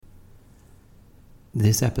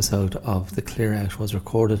This episode of The Clear Out was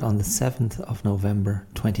recorded on the 7th of November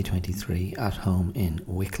 2023 at home in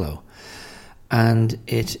Wicklow. And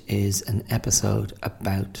it is an episode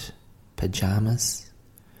about pyjamas.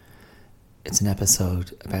 It's an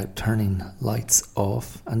episode about turning lights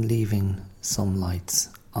off and leaving some lights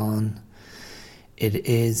on. It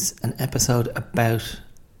is an episode about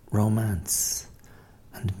romance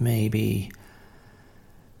and maybe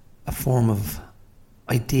a form of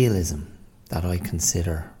idealism that I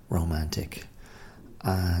consider romantic,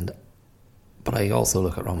 but I also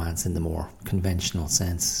look at romance in the more conventional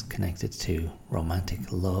sense, connected to romantic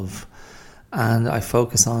love, and I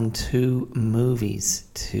focus on two movies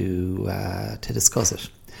to discuss it.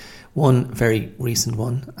 One very recent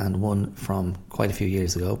one and one from quite a few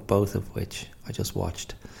years ago, both of which I just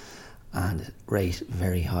watched and rate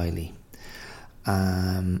very highly.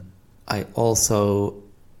 I also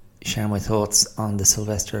share my thoughts on the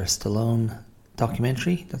Sylvester Stallone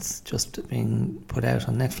documentary that's just been put out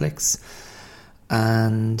on Netflix,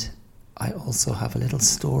 and I also have a little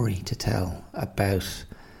story to tell about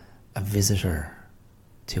a visitor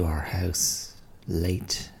to our house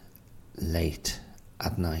late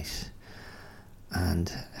at night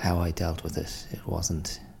and how I dealt with it. It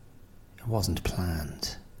wasn't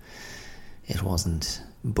planned, it wasn't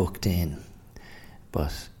booked in,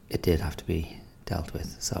 but it did have to be dealt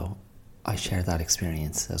with, so I share that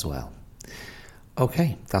experience as well.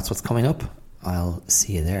 Okay, that's what's coming up. I'll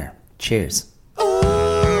see you there. Cheers. Not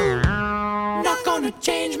gonna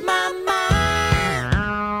change my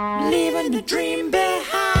mind, leaving the dream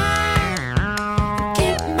behind,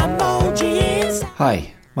 keep my emoji inside.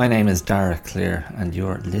 Hi, my name is Dara Clear and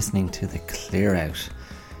you're listening to The Clear Out.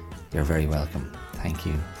 You're very welcome. Thank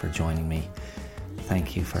you for joining me.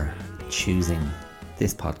 Thank you for choosing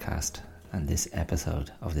this podcast and this episode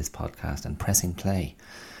of this podcast and pressing play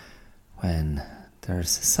when there's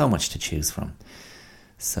so much to choose from.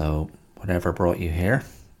 So whatever brought you here,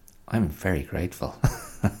 I'm very grateful.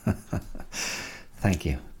 Thank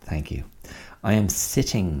you. I am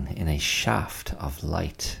sitting in a shaft of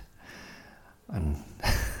light. I'm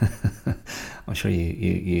sure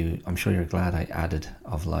I'm sure you're glad I added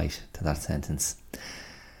of light to that sentence.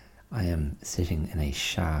 I am sitting in a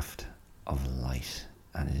shaft of light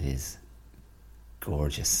and it is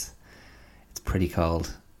gorgeous. It's pretty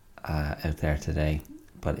cold out there today,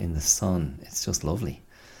 but in the sun it's just lovely.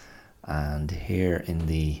 And here in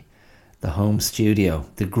the home studio,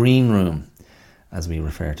 the green room as we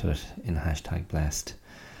refer to it in #blessed,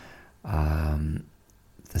 the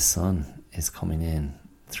sun is coming in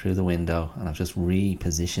through the window and I've just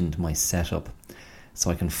repositioned my setup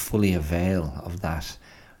so I can fully avail of that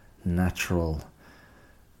natural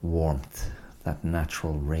warmth, that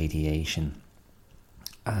natural radiation.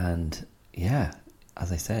 And yeah,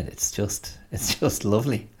 as I said, it's just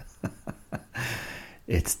lovely.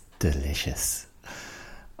 It's delicious,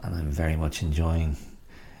 and I'm very much enjoying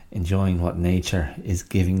what nature is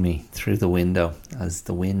giving me through the window as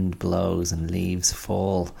the wind blows and leaves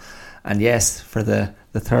fall. And yes, for the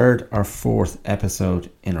third or fourth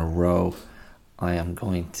episode in a row, I am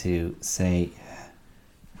going to say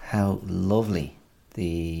how lovely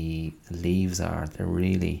the leaves are.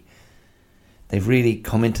 They've really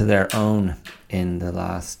come into their own in the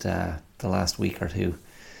last week or two.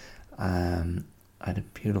 I had a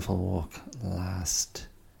beautiful walk last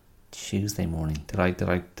Tuesday morning. Did I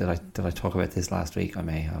talk about this last week? I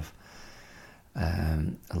may have.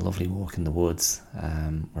 A lovely walk in the woods.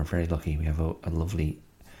 We're very lucky. We have a lovely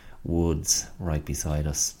woods right beside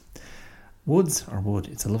us. Woods or wood?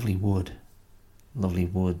 It's a lovely wood. Lovely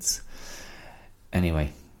woods.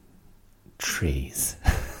 Anyway, trees.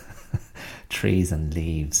 Trees and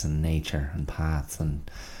leaves and nature and paths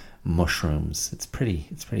and mushrooms. It's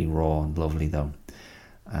pretty raw and lovely though.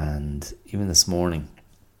 And even this morning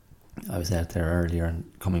I was out there earlier and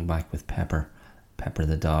coming back with Pepper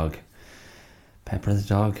the dog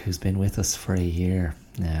who's been with us for a year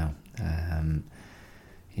now.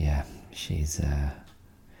 She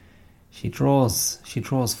draws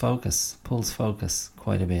focus, pulls focus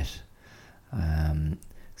quite a bit.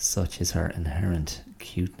 Such is her inherent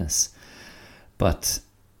cuteness. But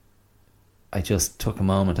I just took a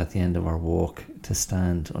moment at the end of our walk to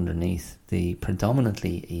stand underneath the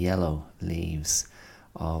predominantly yellow leaves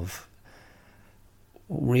of,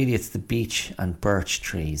 really it's the beech and birch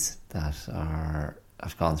trees that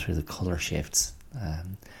have gone through the colour shifts. I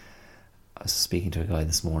was speaking to a guy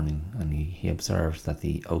this morning and he observed that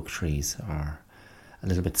the oak trees are a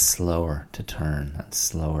little bit slower to turn and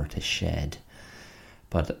slower to shed.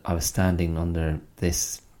 But I was standing under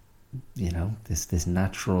this, this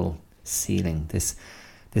natural ceiling, this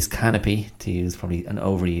this canopy, to use probably an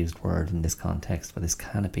overused word in this context, but this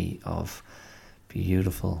canopy of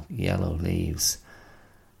beautiful yellow leaves.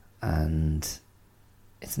 And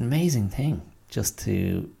it's an amazing thing just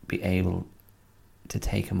to be able to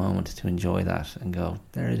take a moment to enjoy that and go,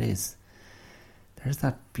 there it is. There's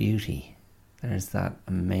that beauty. There's that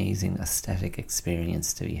amazing aesthetic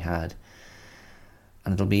experience to be had.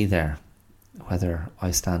 And it'll be there whether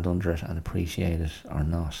I stand under it and appreciate it or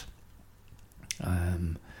not.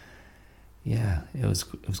 Yeah, it was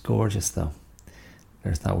gorgeous though.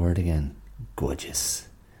 There's that word again, gorgeous.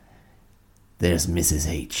 There's Mrs.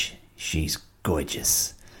 H. She's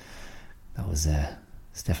gorgeous. That was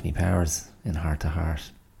Stephanie Powers in Heart to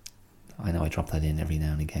Heart. I know I drop that in every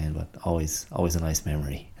now and again, but always a nice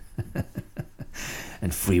memory.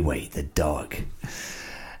 And Freeway the dog.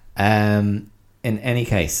 In any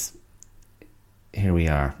case, here we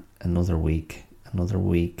are, another week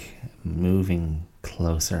moving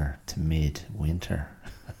closer to mid-winter.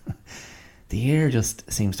 The year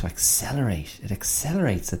just seems to accelerate. It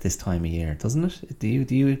accelerates at this time of year, doesn't it? Do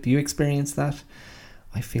you experience that?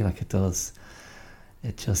 I feel like it does.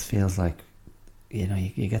 It just feels like, you know,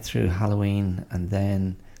 you get through Halloween and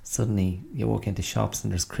then suddenly you walk into shops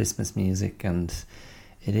and there's Christmas music, and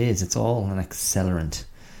it's all an accelerant,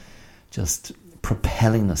 just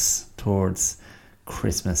propelling us towards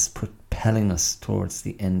Christmas, propelling us towards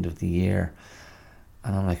the end of the year.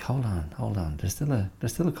 And I'm like, hold on. There's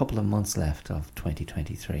still a couple of months left of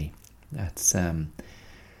 2023. Let's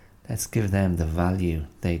give them the value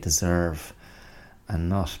they deserve and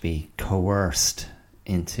not be coerced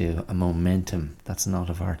into a momentum that's not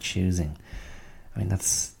of our choosing. I mean,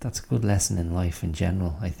 that's a good lesson in life in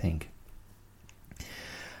general, I think.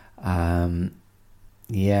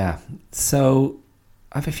 Yeah. So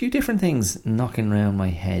I have a few different things knocking around my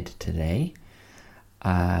head today.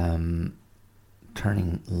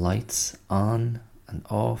 Turning lights on and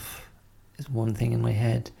off is one thing in my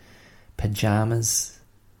head. Pajamas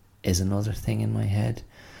is another thing in my head.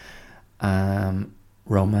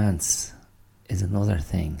 Romance is another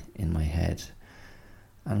thing in my head.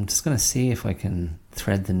 I'm just going to see if I can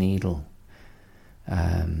thread the needle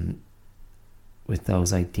with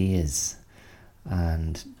those ideas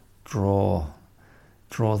and draw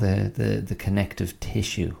the connective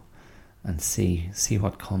tissue and see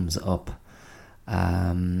what comes up.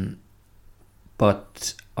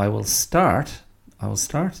 But I will start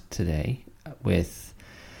today with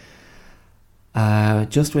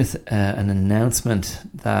an announcement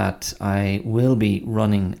that I will be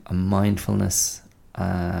running a mindfulness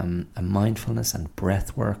and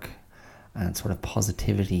breath work and sort of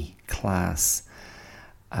positivity class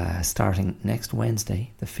starting next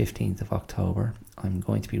Wednesday, the 15th of October. I'm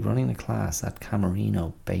going to be running a class at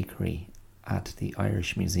Camerino Bakery at the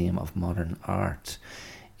Irish Museum of Modern Art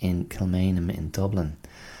in Kilmainham in Dublin.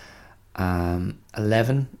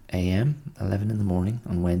 11 a.m, 11 in the morning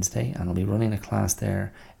on Wednesday, and I'll be running a class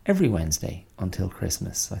there every Wednesday until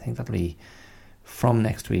Christmas. So I think that'll be from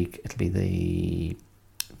next week. It'll be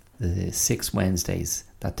the 6 Wednesdays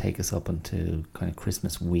that take us up into kind of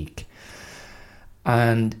Christmas week.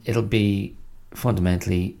 And it'll be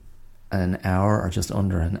fundamentally an hour or just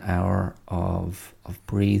under an hour of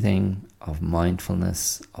breathing, of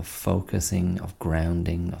mindfulness, of focusing, of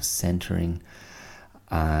grounding, of centering,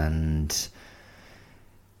 and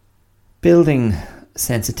building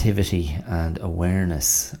sensitivity and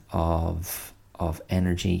awareness of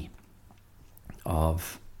energy,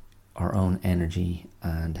 of our own energy,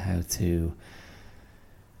 and how to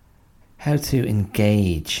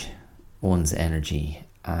engage one's energy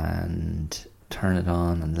and turn it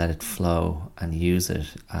on and let it flow and use it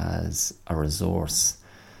as a resource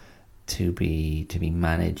to be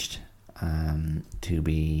managed, to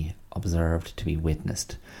be observed, to be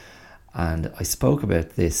witnessed. And I spoke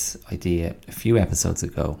about this idea a few episodes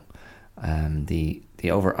ago. The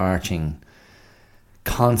overarching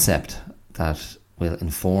concept that will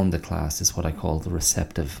inform the class is what I call the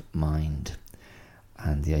receptive mind.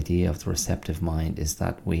 And the idea of the receptive mind is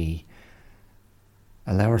that we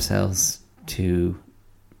allow ourselves to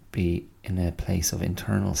be in a place of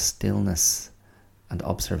internal stillness and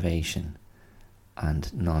observation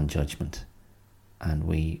and non-judgment, and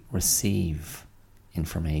we receive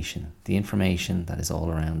information, the information that is all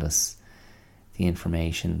around us, the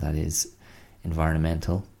information that is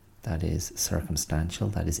environmental, that is circumstantial,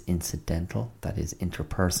 that is incidental, that is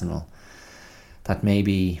interpersonal, that may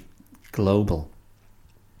be global.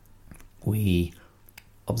 We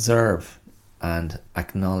observe and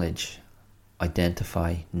acknowledge,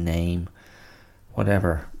 identify, name,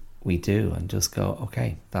 whatever we do, and just go,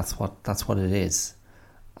 okay, that's what it is.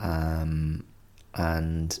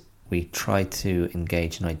 and we try to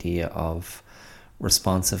engage an idea of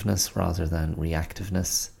responsiveness rather than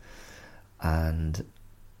reactiveness. And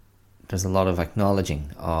there's a lot of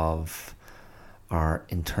acknowledging of our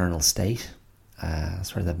internal state.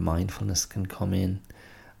 That's where the mindfulness can come in.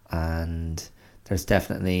 And there's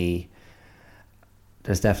definitely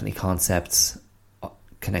concepts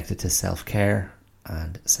connected to self-care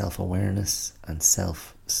and self-awareness and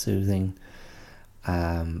self-soothing.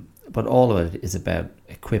 But all of it is about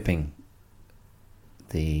equipping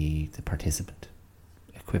the participant,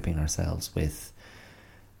 equipping ourselves with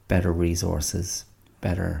better resources,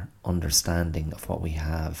 better understanding of what we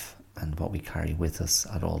have and what we carry with us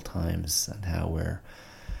at all times, and how we're,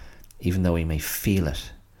 even though we may feel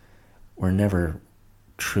it, we're never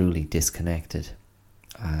truly disconnected.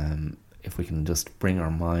 If we can just bring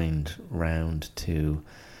our mind round to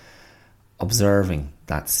observing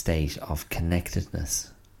that state of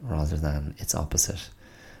connectedness rather than its opposite.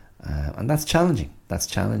 And that's challenging. That's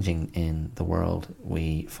challenging in the world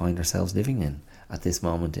we find ourselves living in at this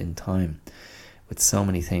moment in time, with so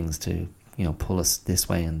many things to, pull us this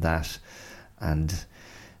way and that, and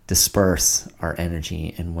disperse our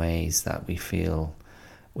energy in ways that we feel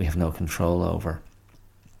we have no control over.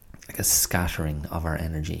 Like a scattering of our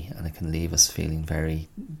energy, and it can leave us feeling very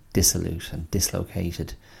dissolute and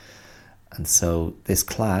dislocated. And so this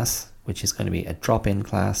class, which is going to be a drop-in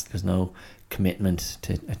class, there's no commitment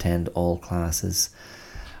to attend all classes.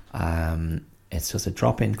 It's just a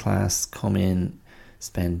drop-in class. Come in,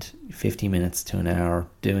 spend 50 minutes to an hour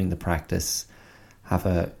doing the practice, have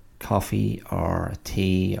a coffee or a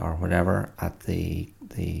tea or whatever at the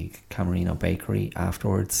Camerino Bakery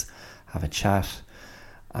afterwards, have a chat.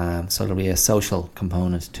 So there'll be a social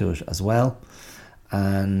component to it as well.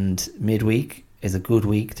 And midweek is a good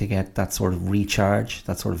week to get that sort of recharge,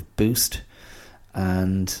 that sort of boost.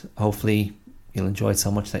 And hopefully you'll enjoy it so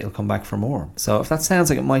much that you'll come back for more. So if that sounds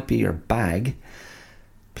like it might be your bag,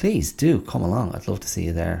 please do come along. I'd love to see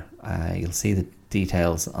you there. You'll see the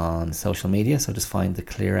details on social media. So just find the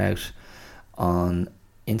Clear Out on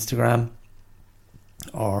Instagram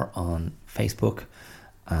or on Facebook,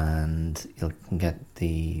 and you can get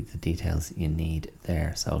the details you need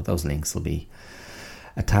there. So those links will be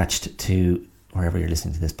attached to wherever you're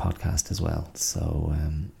listening to this podcast as well. So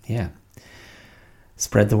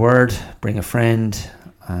spread the word, bring a friend.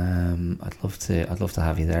 I'd love to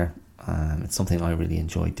have you there. It's something I really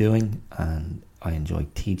enjoy doing, and I enjoy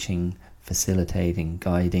teaching, facilitating,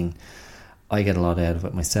 guiding. I get a lot out of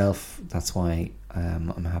it myself. That's why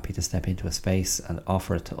I'm happy to step into a space and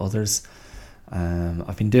offer it to others.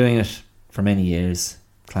 I've been doing it for many years,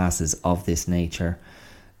 classes of this nature,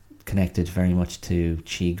 connected very much to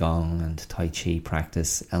Qigong and Tai Chi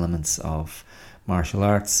practice, elements of martial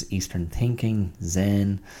arts, Eastern thinking,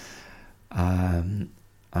 Zen, and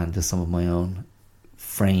just some of my own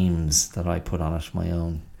frames that I put on it, my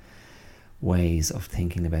own ways of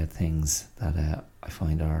thinking about things that I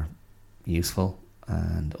find are useful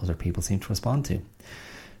and other people seem to respond to.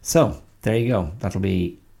 So there you go. That'll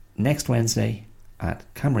be next Wednesday at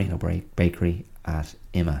Camerino Bakery at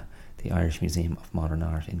IMA, the Irish Museum of Modern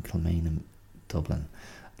Art in Kilmainham, Dublin.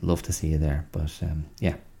 Love to see you there, but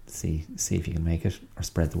see if you can make it or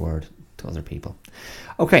spread the word to other people.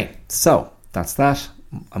 Okay, so that's that.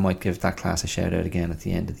 I might give that class a shout out again at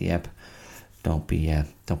the end of the ep. Don't be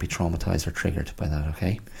traumatized or triggered by that,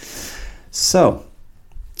 okay? So,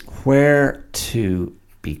 where to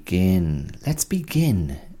begin? Let's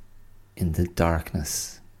begin in the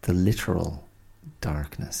darkness, the literal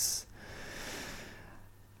darkness.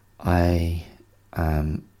 I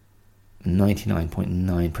am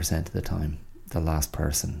 99.9% of the time the last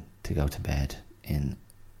person to go to bed in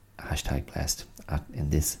 #blessed in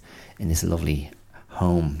this lovely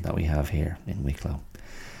home that we have here in Wicklow.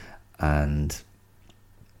 And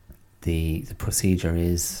the procedure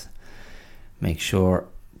is make sure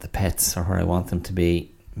the pets are where I want them to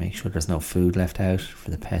be, make sure there's no food left out for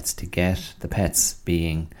the pets to get, the pets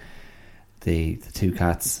being the two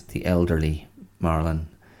cats, the elderly Marlon,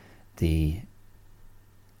 the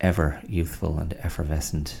ever youthful and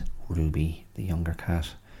effervescent Ruby, the younger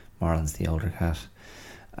cat, Marlon's the older cat,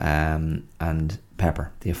 and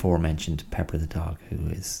Pepper, the aforementioned Pepper the dog, who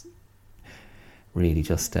is really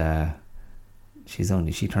just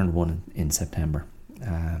she turned 1 in September,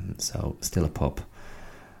 so still a pup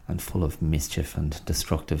and full of mischief and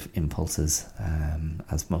destructive impulses,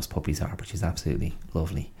 as most puppies are, but she's absolutely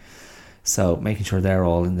lovely. So making sure they're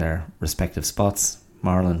all in their respective spots.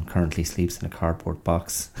 Marlon currently sleeps in a cardboard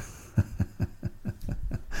box.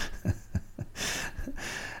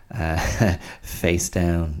 Face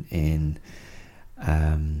down in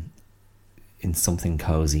in something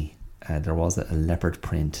cozy. There was a leopard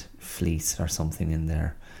print fleece or something in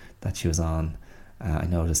there that she was on. I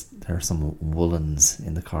noticed there are some woolens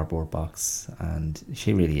in the cardboard box, and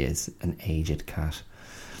she really is an aged cat.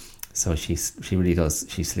 So she really does.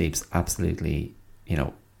 She sleeps absolutely,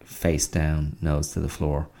 face down, nose to the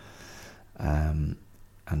floor. And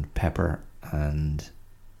Pepper and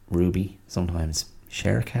Ruby sometimes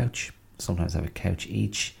share a couch. Sometimes have a couch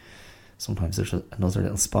each. Sometimes there's another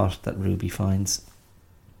little spot that Ruby finds.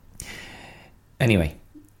 Anyway,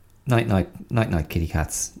 night, kitty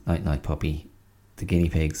cats, night, puppy. The guinea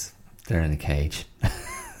pigs, they're in a cage.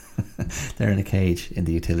 They're in a cage in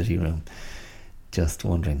the utility room, just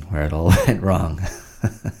wondering where it all went wrong.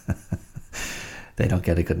 They don't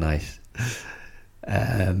get a good night.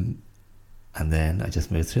 And then I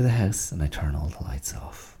just move through the house and I turn all the lights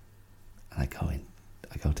off. And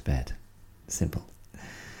I go to bed. Simple.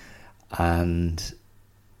 And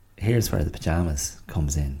here's where the pajamas come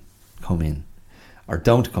in. Or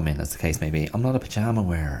don't come in, as the case may be. I'm not a pajama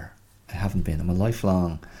wearer. I haven't been. I'm a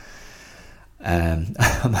lifelong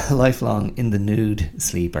in the nude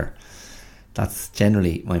sleeper. That's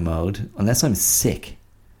generally my mode. Unless I'm sick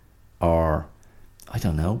or, I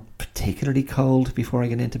don't know, particularly cold before I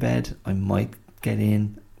get into bed, I might get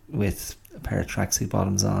in with a pair of tracksuit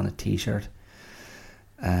bottoms on, a t-shirt.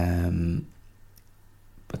 But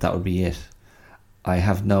that would be it. I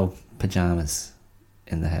have no pajamas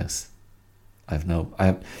in the house. Do you know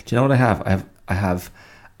what I have? I have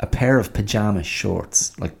a pair of pajama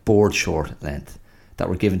shorts, like board short length, that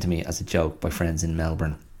were given to me as a joke by friends in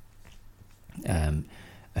Melbourne. A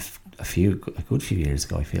good few years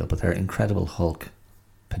ago, I feel, but they're Incredible Hulk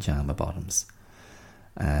pajama bottoms,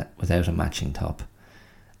 without a matching top.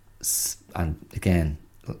 And again,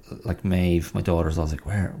 like Maeve, my daughter's always like,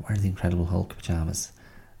 where are the Incredible Hulk pajamas?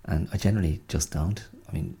 And I generally just don't.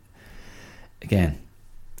 I mean, again,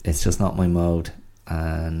 it's just not my mode,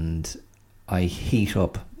 and I heat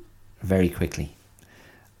up very quickly,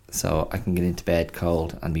 so I can get into bed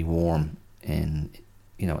cold and be warm in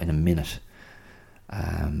a minute.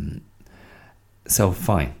 So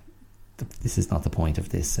fine. This is not the point of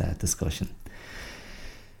this discussion.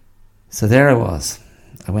 So there I was.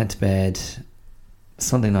 I went to bed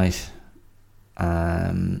Sunday night,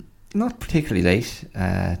 not particularly late,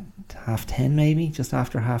 10:30 maybe, just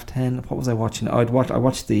after 10:30. What was I watching? I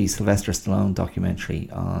watched the Sylvester Stallone documentary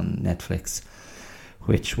on Netflix,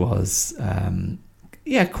 which was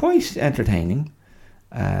quite entertaining.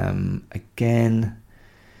 Again,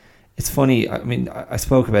 it's funny. I mean, I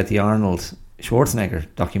spoke about the Arnold Schwarzenegger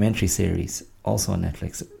documentary series, also on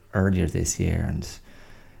Netflix, earlier this year, and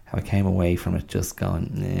how I came away from it just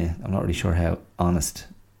going, I'm not really sure how honest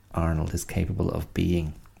Arnold is capable of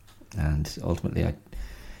being. And ultimately,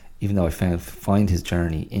 even though I find his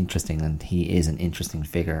journey interesting, and he is an interesting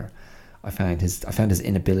figure, I found his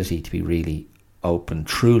inability to be really open,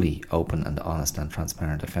 truly open and honest and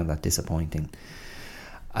transparent. I found that disappointing.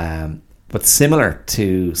 But similar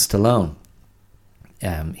to Stallone,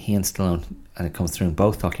 he and Stallone, and it comes through in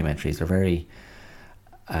both documentaries, are very,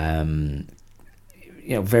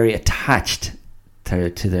 very attached to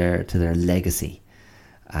their legacy,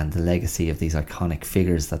 and the legacy of these iconic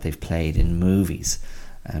figures that they've played in movies.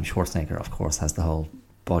 Schwarzenegger, of course, has the whole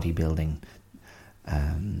bodybuilding,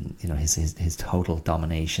 his total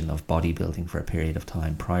domination of bodybuilding for a period of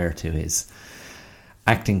time prior to his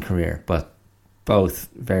acting career. But both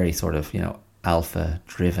very sort of, alpha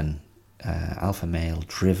male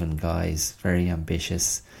driven guys, very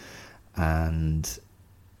ambitious, and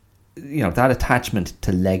that attachment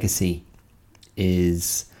to legacy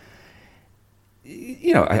is,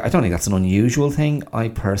 I don't think that's an unusual thing. I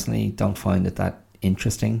personally don't find it that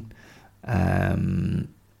interesting.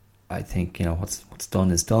 I think what's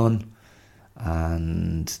done is done,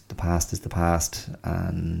 and the past is the past,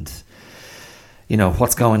 and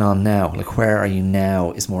what's going on now, like where are you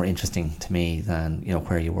now, is more interesting to me than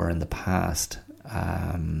where you were in the past.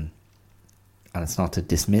 And it's not to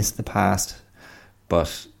dismiss the past,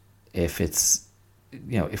 but if it's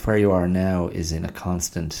if where you are now is in a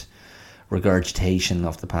constant regurgitation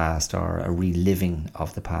of the past, or a reliving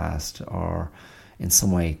of the past, or in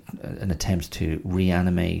some way an attempt to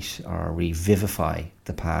reanimate or revivify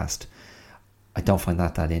the past, I don't find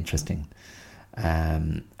that interesting.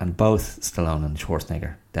 And both Stallone and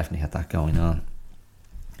Schwarzenegger definitely had that going on.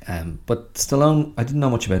 But Stallone, I didn't know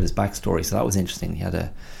much about his backstory, so that was interesting. He had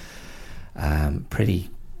a pretty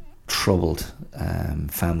troubled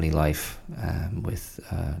family life, with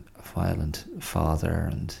a violent father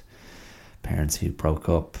and parents who broke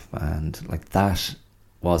up, and like that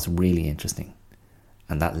was really interesting.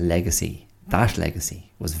 And that legacy that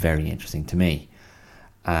legacy was very interesting to me,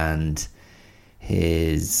 and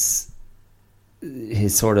his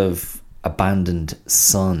sort of abandoned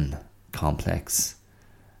son complex,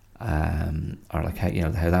 or like how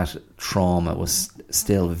that trauma was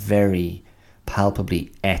still very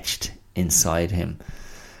palpably etched inside him.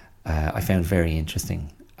 I found very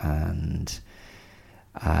interesting, and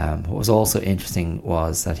what was also interesting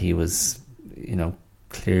was that he was,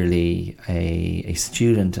 clearly a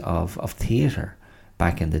student of theatre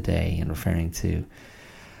back in the day, and referring to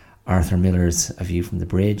Arthur Miller's A View from the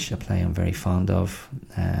Bridge, a play I'm very fond of.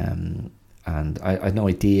 And I had no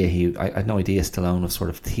idea Stallone was sort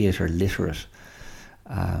of theatre literate.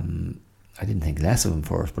 I didn't think less of him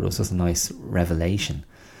for it, but it was just a nice revelation.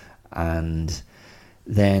 And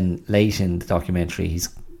then late in the documentary, he's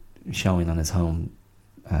showing on his home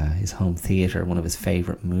theatre one of his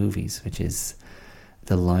favourite movies, which is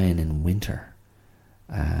The Lion in Winter,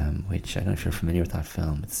 which I don't know if you're familiar with that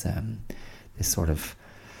film. It's this sort of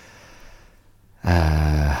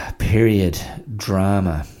period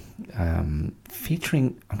drama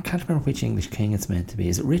featuring, I can't remember which English king it's meant to be.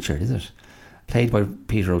 Is it Richard? Is it? Played by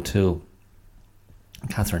Peter O'Toole.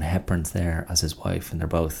 Katharine Hepburn's there as his wife, and they're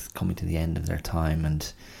both coming to the end of their time,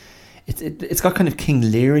 and it's got kind of King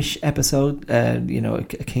Learish episode, a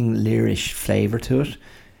King Learish flavour to it,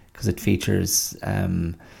 because it features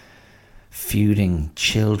feuding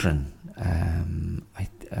children. And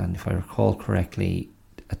if I recall correctly,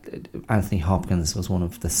 Anthony Hopkins was one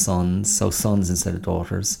of the sons, so sons instead of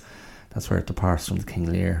daughters. That's where it departs from the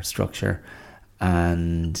King Lear structure.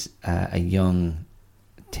 And a young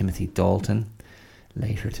Timothy Dalton,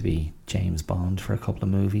 later to be James Bond for a couple of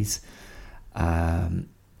movies.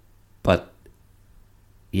 But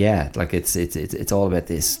yeah, like it's all about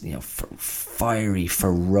this, fiery,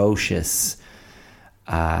 ferocious,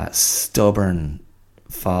 stubborn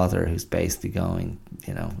father who's basically going,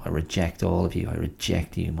 I reject all of you, I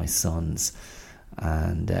reject you, my sons.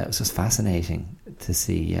 And it was just fascinating to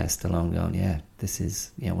see Stallone going, this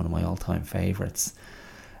is one of my all-time favourites.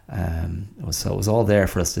 It was all there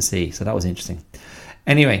for us to see, so that was interesting.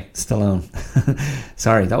 Anyway, Stallone.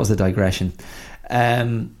 Sorry, that was a digression.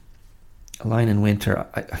 A Lion in Winter,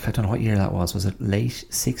 I don't know what year that was. Was it late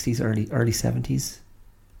 60s, early 70s?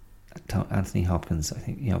 Anthony Hopkins, I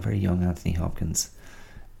think, very young Anthony Hopkins.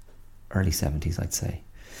 Early 70s, I'd say.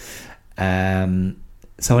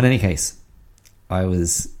 So in any case, I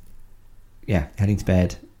was heading to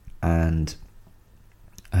bed, and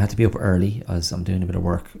I had to be up early as I'm doing a bit of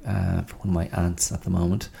work for one of my aunts at the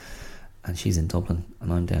moment, and she's in Dublin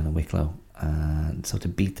and I'm down in Wicklow. And so to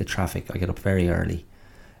beat the traffic, I get up very early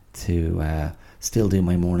to still do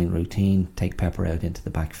my morning routine, take Pepper out into the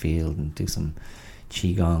back field and do some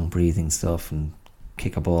qigong breathing stuff and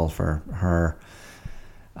kick a ball for her,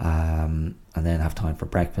 and then have time for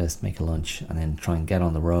breakfast, make a lunch, and then try and get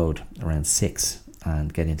on the road around 6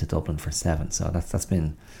 and get into Dublin for 7. So that's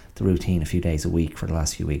been the routine a few days a week for the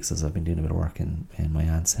last few weeks as I've been doing a bit of work in my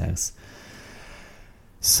aunt's house.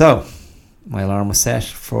 So my alarm was set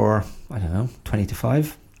for 20 to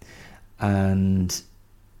 5, and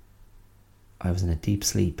I was in a deep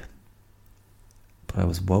sleep, but I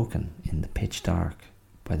was woken in the pitch dark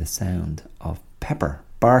by the sound of Pepper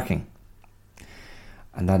barking.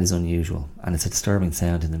 And that is unusual, and it's a disturbing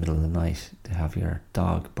sound in the middle of the night to have your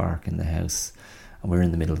dog bark in the house. And we're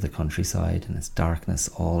in the middle of the countryside, and it's darkness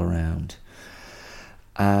all around.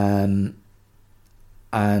 And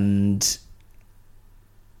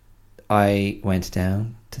I went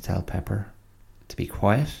down to tell Pepper to be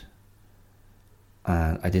quiet.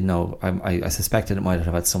 And I didn't know, I suspected it might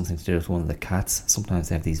have had something to do with one of the cats. Sometimes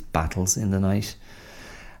they have these battles in the night.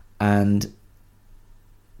 And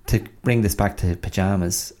to bring this back to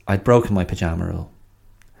pyjamas, I'd broken my pyjama rule.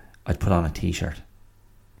 I'd put on a t-shirt,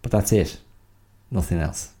 but that's it, nothing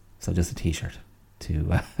else. So just a t-shirt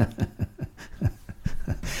to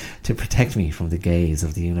to protect me from the gaze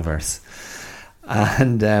of the universe.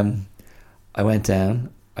 And I went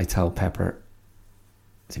down. I told Pepper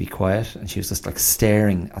to be quiet, and she was just like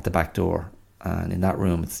staring at the back door. And in that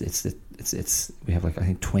room, it's we have I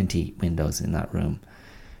think 20 windows in that room.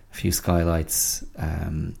 A few skylights,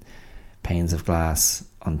 panes of glass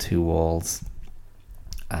on 2 walls,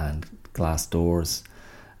 and glass doors,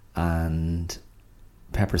 and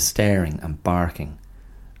Pepper's staring and barking.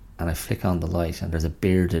 And I flick on the light, and there's a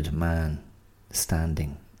bearded man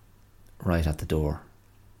standing right at the door.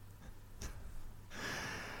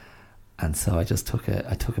 And so I took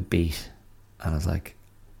a beat, and I was like,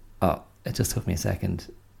 oh, it just took me a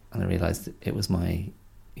second, and I realised it was my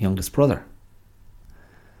youngest brother.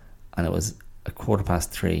 And it was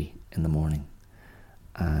 3:15 in the morning.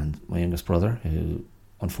 and my youngest brother, who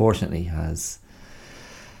unfortunately has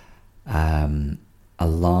a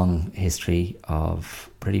long history of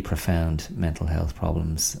pretty profound mental health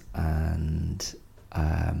problems, and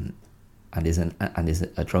is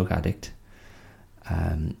a drug addict,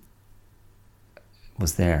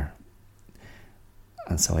 was there.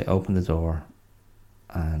 And so I opened the door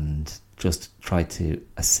and just tried to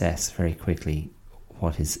assess very quickly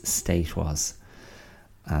what his state was.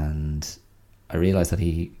 And I realised that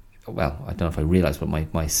I don't know if I realised,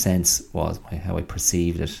 but my sense was, how I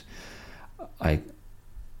perceived it, I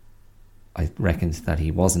reckoned that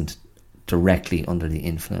he wasn't directly under the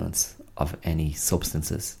influence of any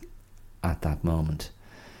substances at that moment,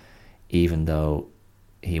 even though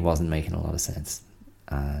he wasn't making a lot of sense,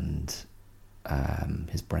 and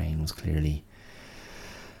his brain was clearly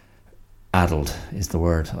addled, is the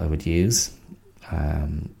word I would use.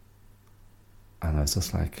 And I was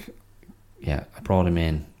just like, I brought him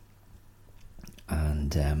in,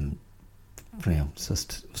 and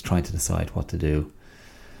just was trying to decide what to do.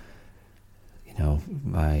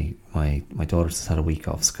 My daughter just had a week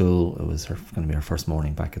off school. It was going to be her first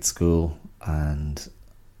morning back at school, and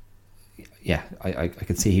I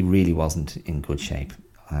could see he really wasn't in good shape,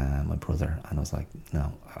 my brother. And I was like,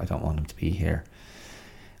 no, I don't want him to be here.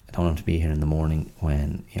 I don't want him to be here in the morning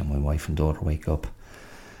when my wife and daughter wake up,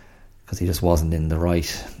 because he just wasn't in the right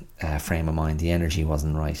frame of mind. The energy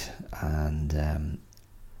wasn't right, and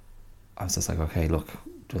I was just like, okay, look,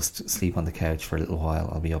 just sleep on the couch for a little while.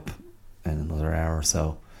 I'll be up in another hour or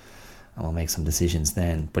so, and we'll make some decisions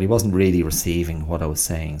then. But he wasn't really receiving what I was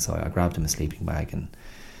saying, so I grabbed him a sleeping bag and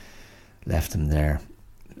left him there,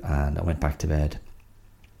 and I went back to bed.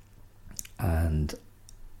 And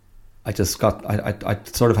I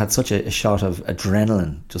sort of had such a shot of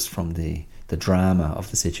adrenaline just from the drama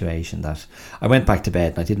of the situation, that I went back to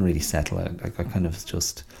bed and I didn't really settle. I kind of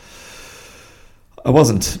just, I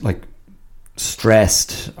wasn't like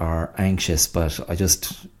stressed or anxious, but I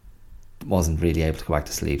just wasn't really able to go back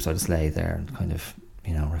to sleep. So I just lay there and kind of,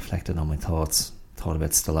 reflected on my thoughts, thought about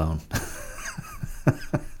Stallone.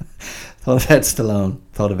 Thought about Stallone,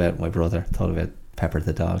 thought about my brother, thought about Pepper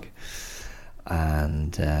the dog.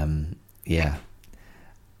 And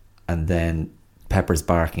and then Pepper's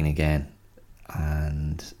barking again,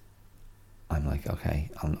 and I'm like, okay,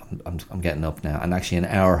 I'm getting up now. And actually an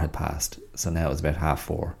hour had passed, so now it was about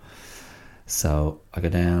 4:30. So I go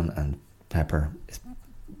down, and Pepper is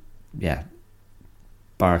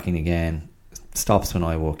barking again, stops when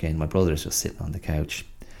I walk in. My brother is just sitting on the couch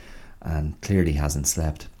and clearly hasn't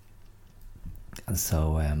slept. And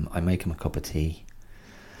so I make him a cup of tea,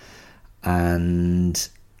 and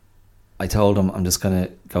I told him I'm just going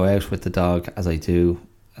to go out with the dog as I do,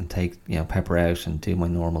 and take Pepper out and do my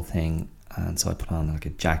normal thing. And so I put on like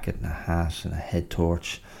a jacket and a hat and a head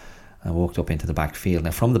torch, and I walked up into the back field.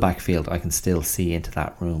 Now from the back field I can still see into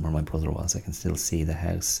that room where my brother was. I can still see the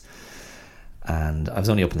house, and I was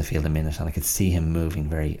only up in the field a minute, and I could see him moving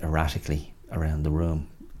very erratically around the room.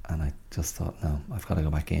 And I just thought, no, I've got to go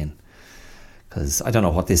back in, because I don't know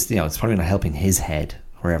what this, it's probably not helping his head,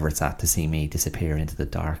 wherever it's at, to see me disappear into the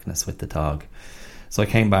darkness with the dog. So I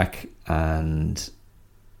came back, and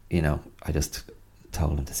I just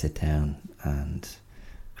told him to sit down and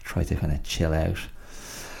try to kind of chill out.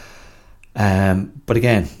 But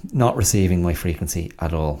again, not receiving my frequency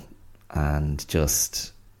at all, and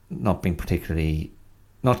just not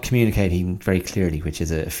communicating very clearly, which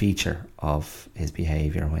is a feature of his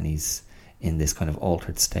behaviour when he's in this kind of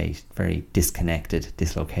altered state, very disconnected,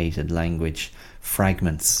 dislocated language,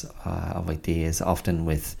 fragments of ideas, often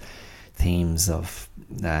with themes of,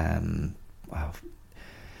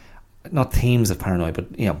 not themes of paranoia, but,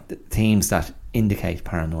 themes that indicate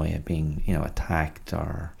paranoia, being, attacked,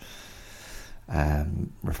 or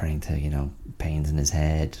referring to, pains in his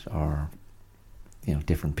head, or,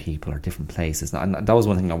 different people or different places. And that was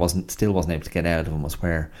one thing I still wasn't able to get out of him, was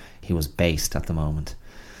where he was based at the moment,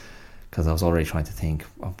 because I was already trying to think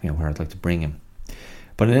of, where I'd like to bring him.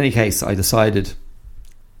 But in any case, I decided,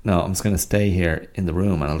 no, I'm just going to stay here in the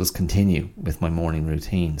room, and I'll just continue with my morning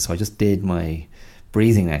routine. So I just did my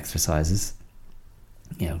breathing exercises,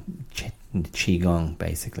 qigong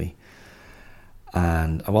basically,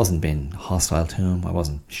 and I wasn't being hostile to him. I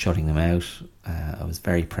wasn't shutting him out. I was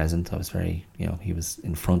very present. I was very, he was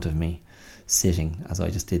in front of me, sitting as I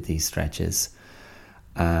just did these stretches.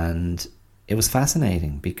 And it was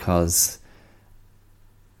fascinating because,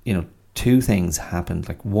 two things happened.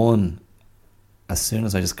 Like, one, as soon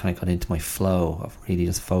as I just kind of got into my flow of really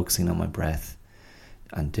just focusing on my breath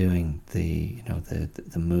and doing the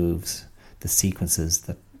moves, the sequences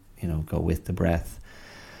that, go with the breath,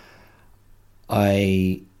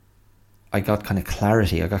 I got kind of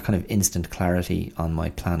clarity. I got kind of instant clarity on my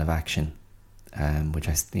plan of action, which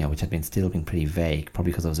had been still been pretty vague,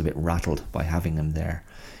 probably because I was a bit rattled by having them there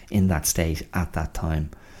in that state at that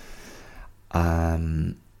time.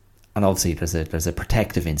 And obviously there's a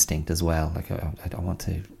protective instinct as well. Like I don't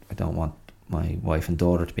want my wife and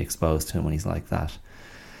daughter to be exposed to him when he's like that.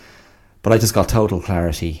 But I just got total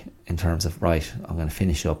clarity in terms of, right, I'm going to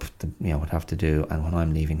finish up what I have to do, and when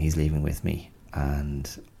I'm leaving, he's leaving with me, and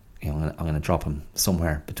I'm going to drop him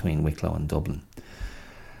somewhere between Wicklow and Dublin.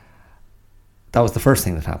 That was the first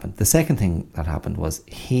thing that happened. The second thing that happened was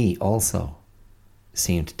he also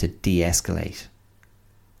seemed to de-escalate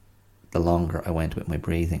the longer I went with my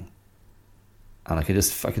breathing. And I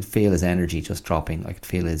could feel his energy just dropping. I could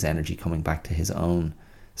feel his energy coming back to his own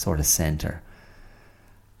sort of centre.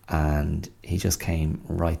 And he just came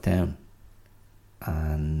right down.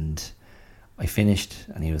 And I finished,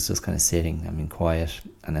 and he was just kind of sitting, quiet.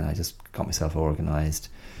 And then I just got myself organised,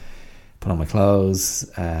 put on my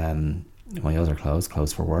clothes, my other clothes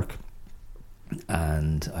for work.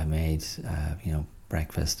 And I made,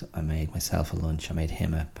 breakfast. I made myself a lunch. I made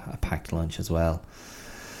him a packed lunch as well.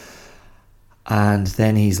 And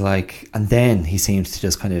then he seemed to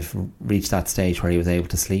just kind of reach that stage where he was able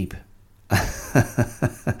to sleep.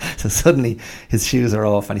 So suddenly his shoes are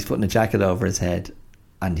off and he's putting a jacket over his head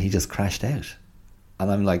and he just crashed out. And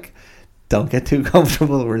I'm like, don't get too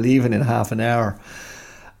comfortable, we're leaving in half an hour.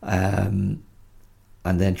 And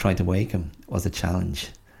then trying to wake him was a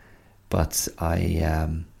challenge. But I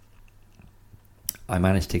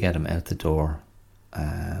managed to get him out the door,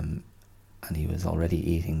 and he was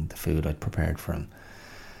already eating the food I'd prepared for him.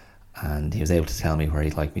 And he was able to tell me where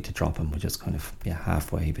he'd like me to drop him, which is kind of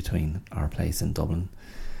halfway between our place and Dublin.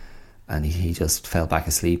 And he just fell back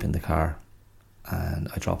asleep in the car, and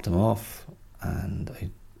I dropped him off, and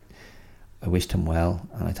I wished him well,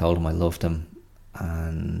 and I told him I loved him,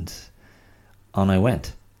 and on I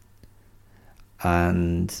went.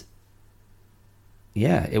 And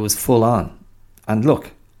it was full on. And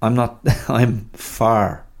look, I'm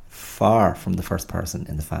far from the first person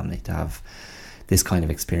in the family to have this kind of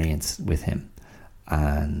experience with him.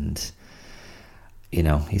 And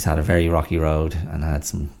he's had a very rocky road and had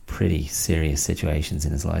some pretty serious situations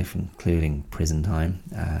in his life, including prison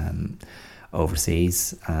time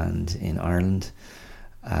overseas and in Ireland.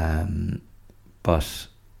 But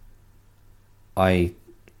I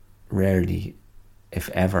rarely, if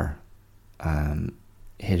ever,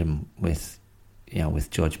 hit him with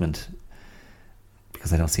judgment,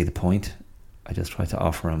 because I don't see the point. I just try to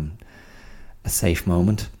offer him a safe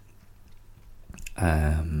moment.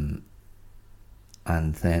 And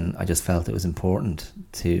then I just felt it was important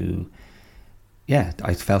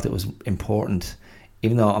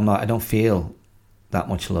even though I don't feel that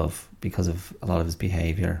much love, because of a lot of his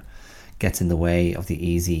behaviour gets in the way of the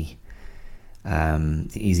easy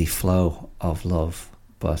flow of love.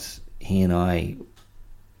 But he and I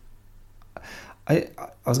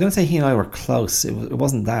was going to say he and I were close. It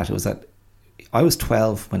wasn't that. It was that I was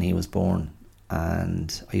 12 when he was born,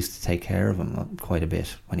 and I used to take care of him quite a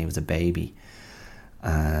bit when he was a baby,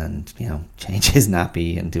 and change his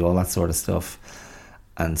nappy and do all that sort of stuff.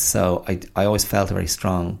 And so I always felt a very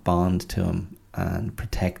strong bond to him and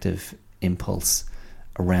protective impulse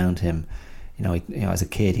around him. As a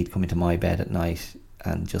kid, he'd come into my bed at night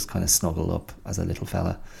and just kind of snuggle up as a little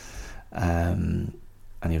fella. And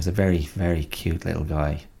he was a very, very cute little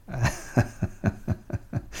guy.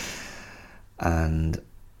 And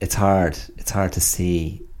it's hard to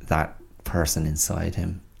see that person inside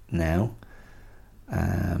him now,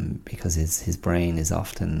 because his brain is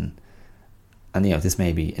often, and this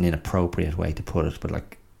may be an inappropriate way to put it, but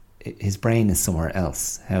like his brain is somewhere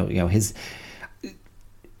else. How his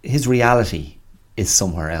reality is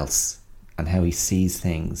somewhere else, and how he sees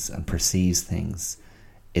things and perceives things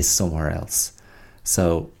is somewhere else.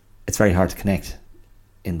 So it's very hard to connect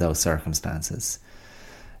in those circumstances.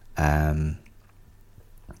 But,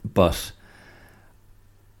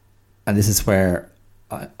 and this is where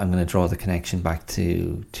I'm going to draw the connection back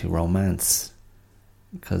to romance,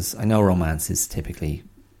 because I know romance is typically,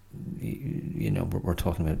 we're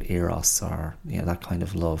talking about eros, or that kind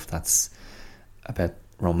of love that's about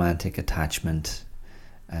romantic attachment,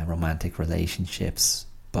 romantic relationships.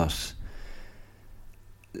 But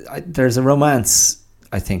there's a romance,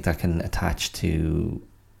 I think, that can attach to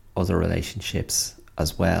other relationships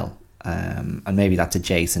as well. And maybe that's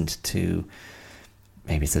adjacent to,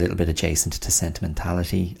 maybe it's a little bit adjacent to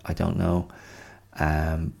sentimentality, I don't know.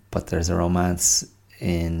 But there's a romance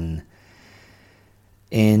in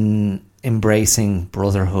embracing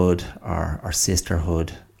brotherhood or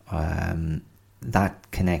sisterhood,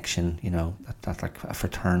 that connection, that like a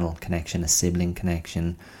fraternal connection, a sibling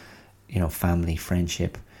connection, family,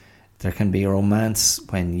 friendship. There can be a romance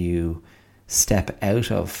when you step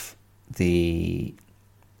out of the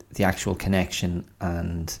actual connection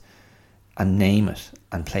and name it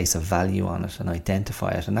and place a value on it and identify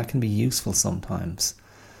it, and that can be useful sometimes.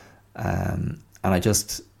 And I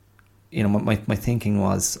just, my thinking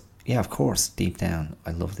was, yeah, of course, deep down,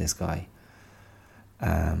 I love this guy.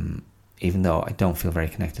 Even though I don't feel very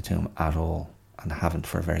connected to him at all, and I haven't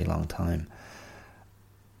for a very long time.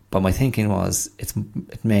 But my thinking was, it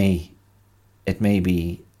may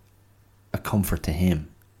be a comfort to him.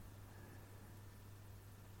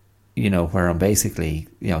 Where I'm basically,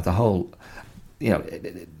 the whole,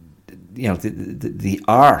 the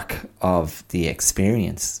arc of the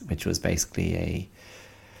experience, which was basically a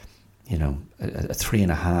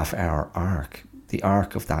 3.5 hour arc. The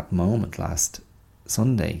arc of that moment last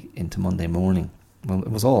Sunday into Monday morning. Well,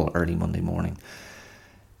 it was all early Monday morning.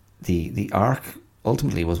 The arc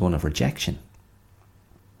ultimately was one of rejection.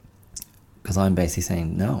 Because I'm basically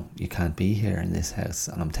saying, no, you can't be here in this house,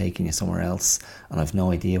 and I'm taking you somewhere else, and I've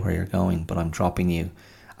no idea where you're going, but I'm dropping you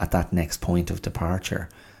at that next point of departure,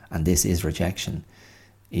 and this is rejection.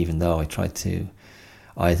 Even though I tried to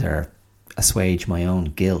either assuage my own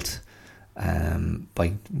guilt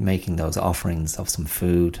by making those offerings of some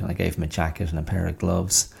food, and I gave him a jacket and a pair of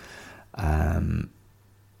gloves.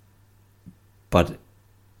 But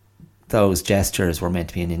those gestures were meant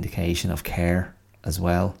to be an indication of care as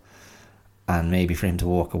well. And maybe for him to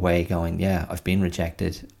walk away going, yeah, I've been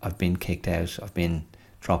rejected, I've been kicked out, I've been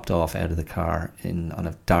dropped off out of the car on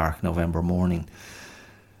a dark November morning.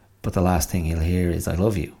 But the last thing he'll hear is, I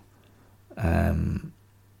love you. And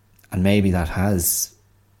maybe that has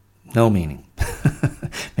no meaning.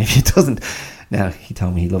 Maybe it doesn't. Now, he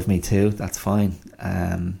told me he loved me too, that's fine.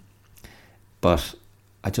 But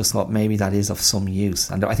I just thought maybe that is of some use.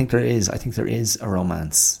 And I think there is a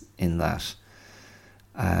romance in that.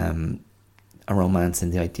 A romance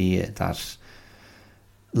in the idea that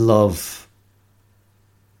love,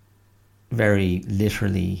 very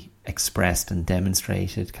literally expressed and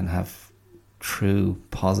demonstrated, can have true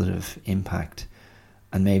positive impact.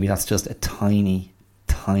 And maybe that's just a tiny,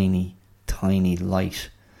 tiny, tiny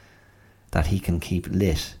light that he can keep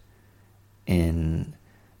lit in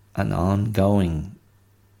an ongoing,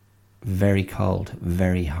 very cold,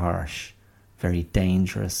 very harsh, very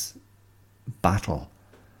dangerous battle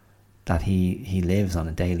that he lives on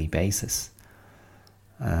a daily basis.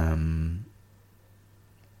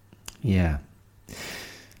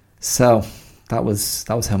 So that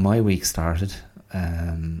was how my week started.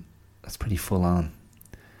 That's pretty full on.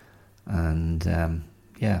 And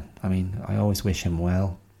I mean, I always wish him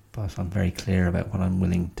well, but I'm very clear about what I'm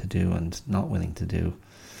willing to do and not willing to do.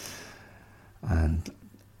 And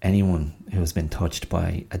anyone who has been touched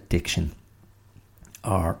by addiction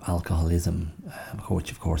or alcoholism,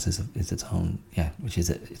 which of course is its own,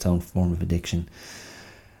 its own form of addiction.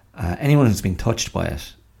 Anyone who's been touched by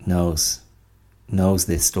it knows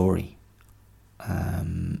this story.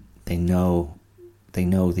 They know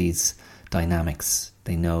these dynamics.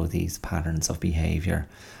 They know these patterns of behaviour,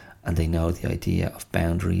 and they know the idea of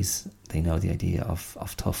boundaries. They know the idea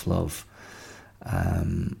of tough love,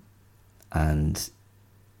 and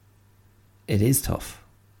it is tough.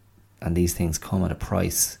 And these things come at a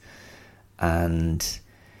price. And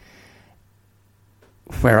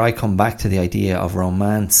where I come back to the idea of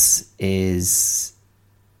romance is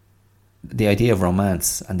the idea of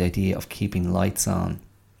romance and the idea of keeping lights on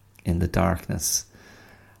in the darkness.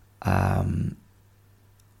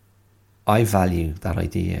 I value that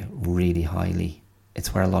idea really highly.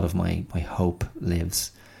 It's where a lot of my hope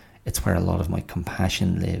lives. It's where a lot of my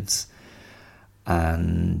compassion lives.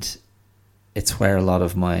 And it's where a lot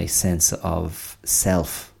of my sense of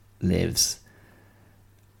self lives.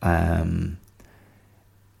 I'm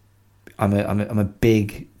a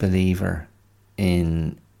big believer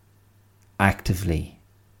in actively,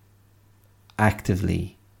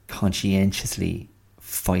 conscientiously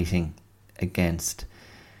fighting against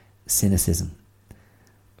cynicism,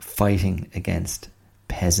 fighting against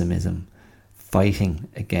pessimism, fighting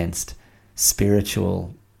against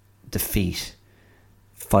spiritual defeat,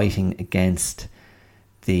 fighting against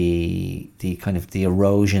the kind of the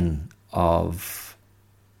erosion of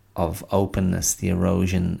openness, the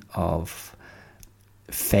erosion of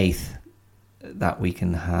faith that we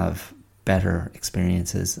can have better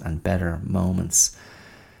experiences and better moments.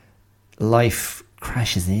 Life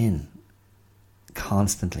crashes in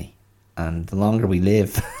constantly, and the longer we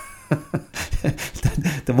live,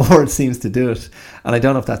 the more it seems to do it. And I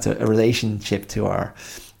don't know if that's a relationship to our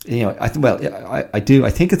I do. I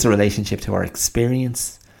think it's a relationship to our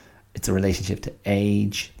experience. It's a relationship to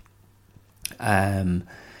age.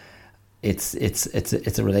 It's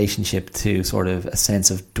a relationship to sort of a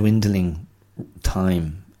sense of dwindling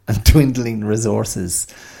time and dwindling resources.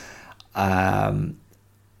 And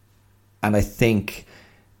I think,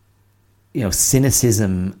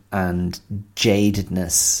 cynicism and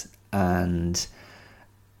jadedness and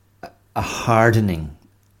a hardening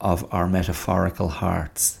of our metaphorical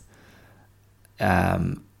hearts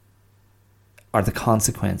are the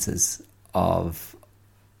consequences of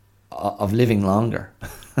living longer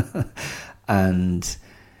and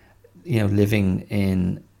living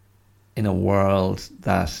in a world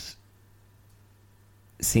that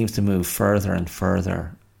seems to move further and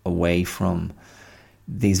further away from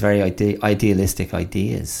these very idealistic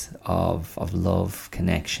ideas of love,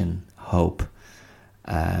 connection, hope,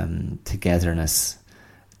 togetherness,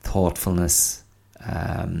 thoughtfulness,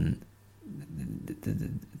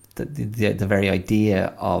 the very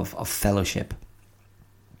idea of fellowship,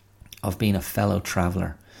 of being a fellow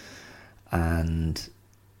traveller. And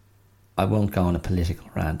I won't go on a political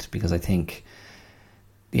rant because I think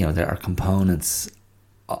there are components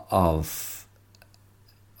of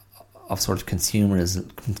sort of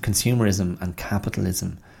consumerism and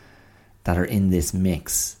capitalism that are in this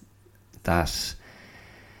mix that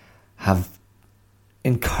have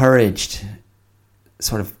encouraged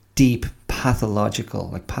sort of deep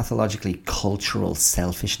pathologically cultural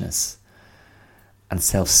selfishness and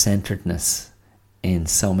self-centeredness in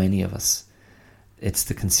so many of us. It's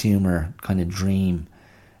the consumer kind of dream,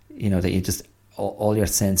 that you just, all your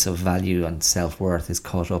sense of value and self-worth is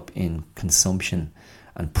caught up in consumption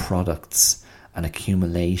and products and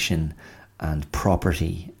accumulation and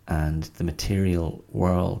property and the material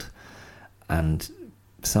world. And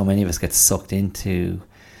so many of us get sucked into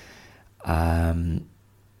the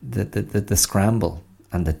scramble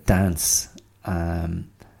and the dance. And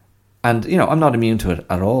I'm not immune to it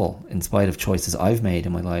at all, in spite of choices I've made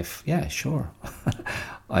in my life. Yeah, sure.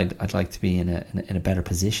 I'd like to be in a better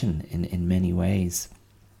position in many ways,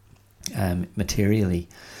 materially.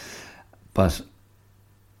 But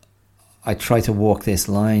I try to walk this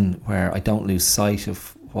line where I don't lose sight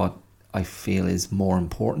of what I feel is more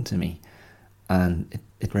important to me. And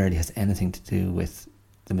it rarely has anything to do with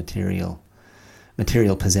the material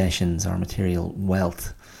possessions or material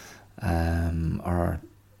wealth, or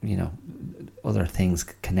other things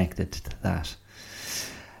connected to that.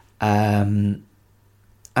 And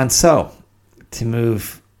so, to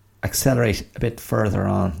accelerate a bit further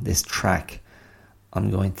on this track,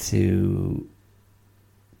 I'm going to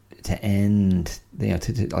end.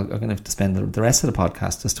 I'm going to spend the rest of the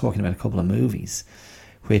podcast just talking about a couple of movies,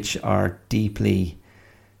 which are deeply,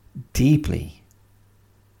 deeply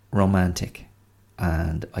romantic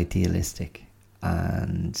and idealistic,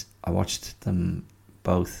 and I watched them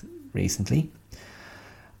both recently,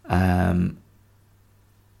 and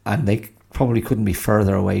they probably couldn't be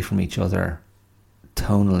further away from each other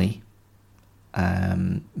tonally,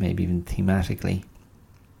 maybe even thematically,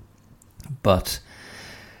 but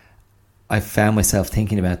I found myself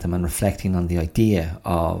thinking about them and reflecting on the idea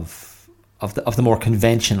of the more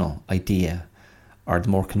conventional idea, or the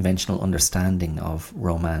more conventional understanding of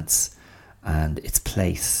romance and its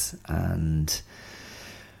place, and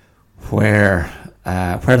where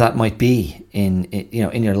that might be in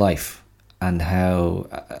your life, and how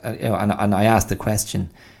and I asked the question,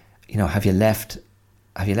 have you left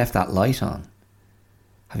that light on?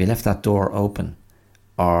 Have you left that door open,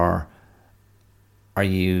 or are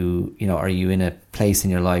you in a place in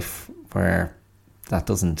your life where that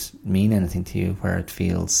doesn't mean anything to you, where it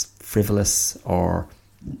feels frivolous or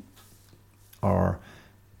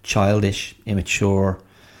childish, immature,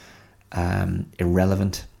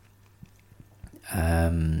 irrelevant?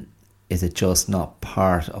 Is it just not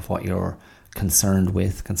part of what you're concerned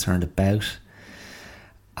about?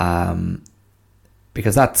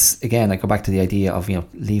 Because that's, again, I go back to the idea of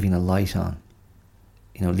leaving a light on.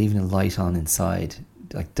 Leaving a light on inside.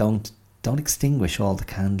 Like, don't extinguish all the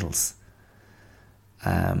candles.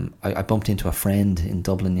 I bumped into a friend in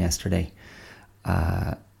Dublin yesterday,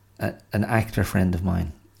 an actor friend of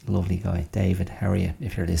mine, lovely guy, David. How are you,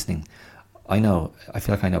 if you're listening? I feel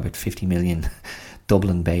like I know about 50 million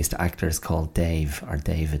Dublin-based actors called Dave or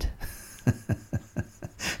David.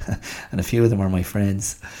 And a few of them are my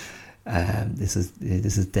friends. This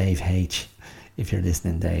is Dave H, if you're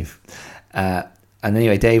listening, Dave. And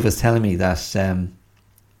anyway, Dave was telling me that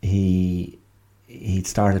he'd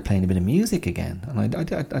started playing a bit of music again, and I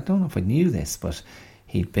don't know if I knew this, but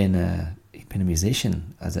he'd been a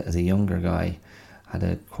musician as a younger guy,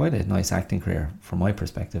 had quite a nice acting career from my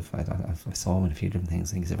perspective. I saw him in a few different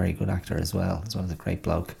things. I think he's a very good actor as well as a great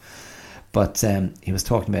bloke. But he was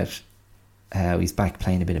talking about how he's back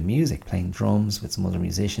playing a bit of music, playing drums with some other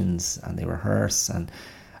musicians, and they rehearse, and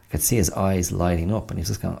I could see his eyes lighting up, and he was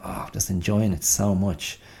just going, oh, just enjoying it so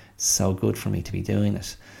much. It's so good for me to be doing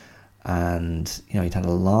it. And, you know, he'd had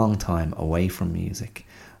a long time away from music,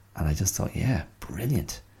 and I just thought, yeah,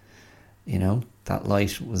 brilliant. You know, that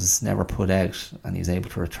light was never put out, and he was able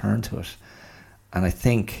to return to it. And I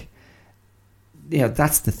think, you know,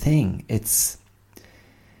 that's the thing. It's,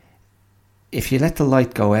 if you let the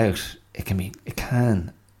light go out, it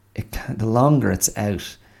can, the longer it's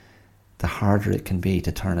out, the harder it can be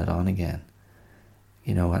to turn it on again.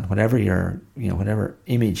 You know, and whatever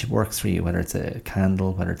image works for you, whether it's a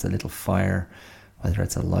candle, whether it's a little fire, whether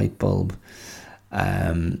it's a light bulb,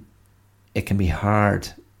 it can be hard.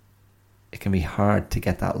 It can be hard to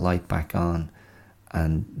get that light back on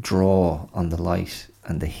and draw on the light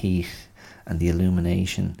and the heat and the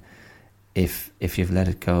illumination if you've let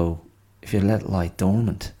it go, if you've let it lie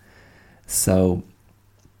dormant. So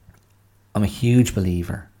I'm a huge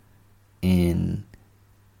believer in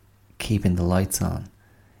keeping the lights on,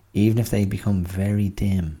 even if they become very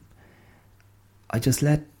dim. I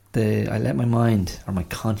let my mind or my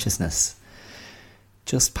consciousness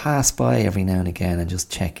just pass by every now and again and just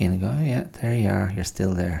check in and go, oh yeah, there you are, you're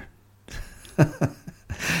still there.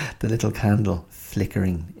 The little candle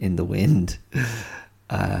flickering in the wind,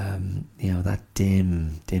 you know, that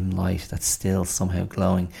dim light that's still somehow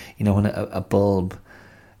glowing. You know, when a bulb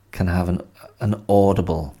can have an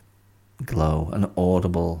audible glow, an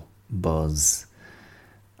audible buzz,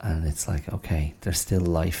 and it's like, okay, there's still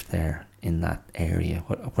life there in that area,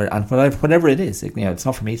 whatever it is. You know, it's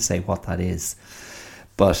not for me to say what that is,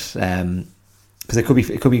 but because it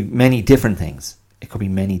could be many different things. It could be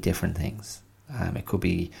many different things. It could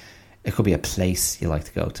be a place you like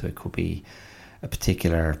to go to. It could be a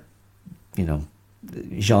particular, you know,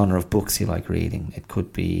 genre of books you like reading. It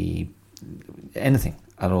could be anything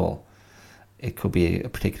at all. It could be a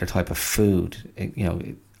particular type of food.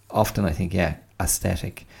 Often I think, yeah,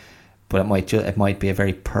 aesthetic, but it might be a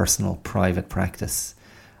very personal, private practice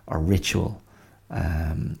or ritual,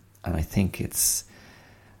 and I just think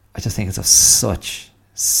it's of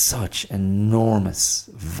such enormous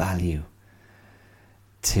value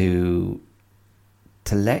to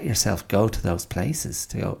let yourself go to those places,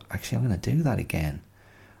 to go, actually, I'm going to do that again,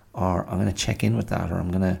 or I'm going to check in with that, or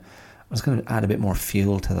I'm just going to add a bit more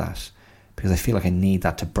fuel to that, because I feel like I need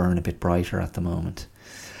that to burn a bit brighter at the moment.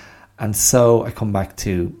 And so I come back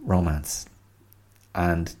to romance,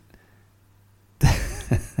 and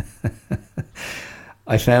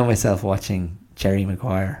I found myself watching Jerry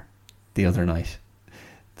Maguire the other night,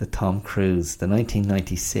 the Tom Cruise, the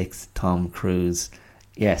 1996 Tom Cruise,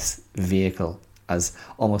 yes, vehicle, as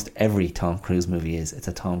almost every Tom Cruise movie is. It's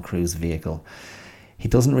a Tom Cruise vehicle. He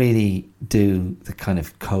doesn't really do the kind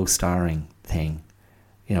of co-starring thing,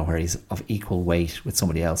 you know, where he's of equal weight with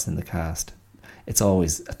somebody else in the cast. It's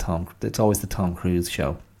always the Tom Cruise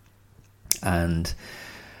show. And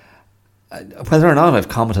whether or not I've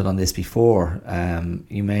commented on this before,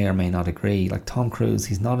 you may or may not agree. Like, Tom Cruise,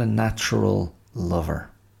 he's not a natural lover.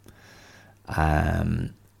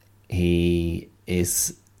 He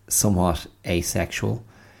is somewhat asexual.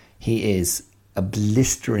 He is a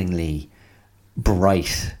blisteringly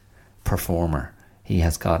bright performer. He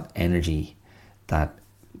has got energy that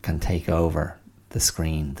can take over the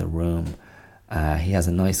screen, the room. He has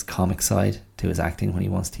a nice comic side to his acting when he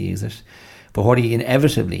wants to use it. But what he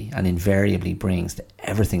inevitably and invariably brings to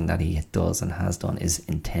everything that he does and has done is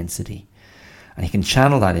intensity. And he can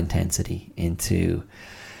channel that intensity into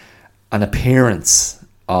an appearance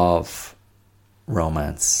of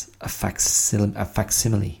romance, a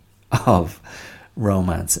facsimile of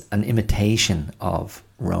romance, an imitation of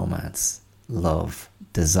romance, love,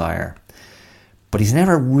 desire. But he's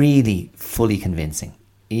never really fully convincing,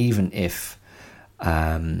 even if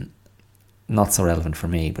not so relevant for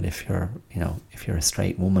me, but if you're a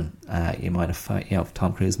straight woman, you might have found,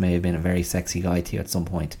 Tom Cruise may have been a very sexy guy to you at some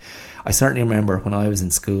point. I certainly remember when I was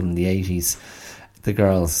in school in the 80s, the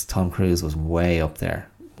girls, Tom Cruise was way up there,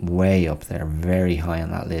 very high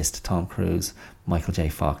on that list. Tom Cruise, Michael J.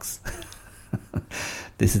 Fox.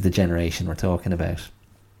 This is the generation we're talking about.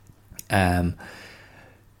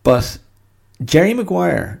 But Jerry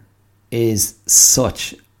Maguire is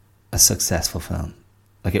such a successful film.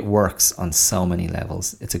 Like, it works on so many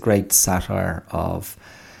levels. It's a great satire of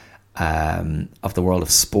the world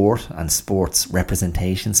of sport and sports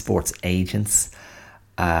representation, sports agents.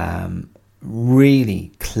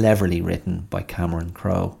 Really cleverly written by Cameron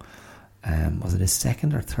Crowe. Was it his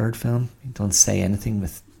second or third film? Don't Say Anything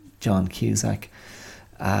with John Cusack.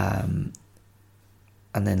 And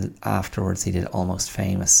then afterwards he did Almost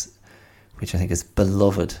Famous, which I think is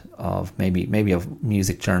beloved of maybe of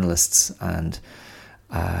music journalists and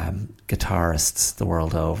guitarists the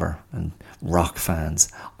world over and rock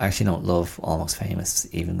fans. I actually don't love Almost Famous,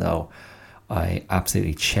 even though I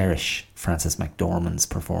absolutely cherish Frances McDormand's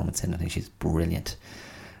performance in it. I think she's brilliant.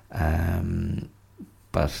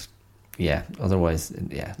 But yeah, otherwise,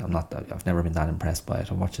 yeah, I've never been that impressed by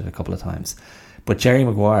it. I watched it a couple of times. But Jerry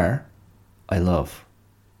Maguire, I love,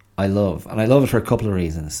 and I love it for a couple of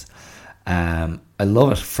reasons. I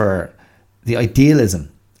love it for the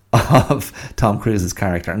idealism of Tom Cruise's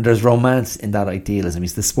character, and there's romance in that idealism.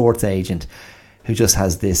 He's the sports agent who just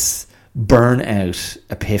has this burnout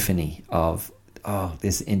epiphany of, oh,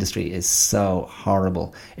 this industry is so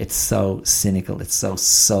horrible, it's so cynical, it's so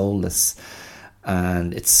soulless,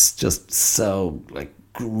 and it's just so like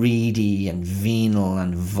greedy and venal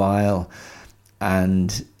and vile.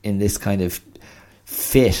 And in this kind of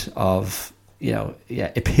fit of,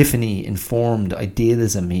 epiphany informed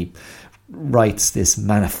idealism, he writes this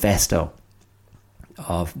manifesto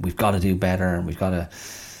of, we've got to do better, and we've got to,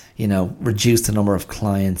 reduce the number of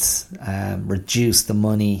clients, reduce the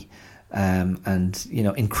money, and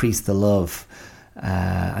increase the love.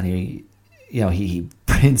 And he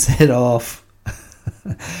prints it off.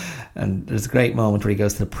 And there's a great moment where he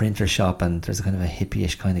goes to the printer shop, and there's a kind of a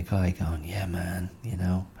hippie-ish kind of guy going, yeah, man,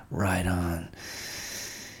 right on,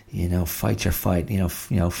 fight your fight,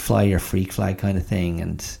 fly your freak flag kind of thing.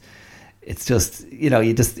 And it's just,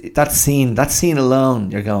 that scene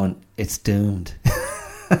alone, you're going, it's doomed.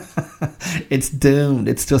 It's doomed.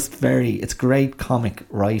 It's just it's great comic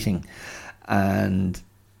writing. And,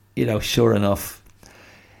 sure enough,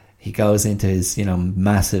 he goes into his,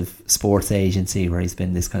 massive sports agency where he's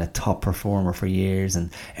been this kind of top performer for years,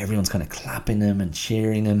 and everyone's kind of clapping him and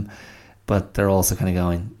cheering him. But they're also kind of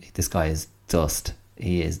going, this guy is dust.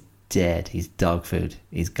 He is dead. He's dog food.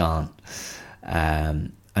 He's gone.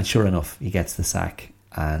 And sure enough, he gets the sack.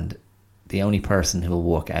 And the only person who will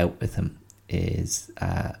walk out with him is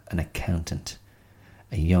an accountant,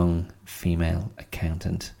 a young female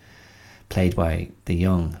accountant, played by the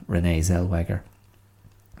young Renee Zellweger.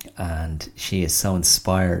 And she is so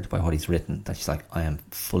inspired by what he's written that she's like, I am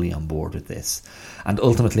fully on board with this. And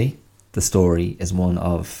ultimately, the story is one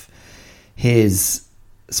of his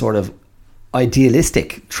sort of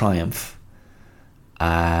idealistic triumph,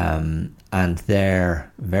 and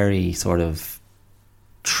their very sort of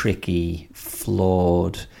tricky,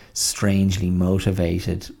 flawed, strangely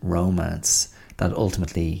motivated romance that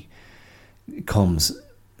ultimately comes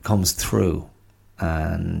through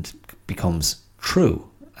and becomes true,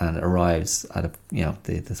 and arrives at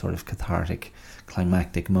the sort of cathartic,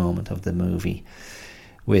 climactic moment of the movie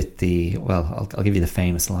with the, well, I'll give you the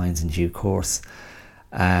famous lines in due course.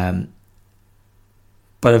 But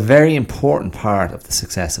a very important part of the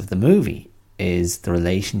success of the movie is the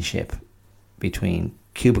relationship between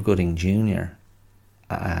Cuba Gooding Jr.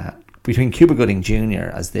 As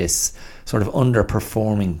this sort of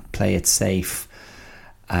underperforming, play it safe.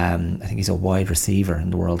 I think he's a wide receiver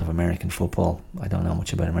in the world of American football. I don't know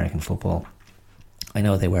much about American football. I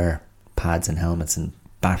know they wear pads and helmets and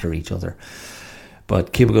batter each other.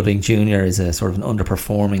 But Cuba Gooding Jr. is a sort of an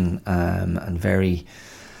underperforming and very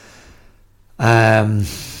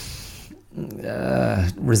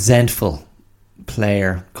resentful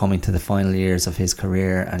player coming to the final years of his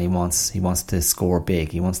career, and he wants to score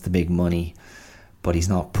big. He wants the big money, but he's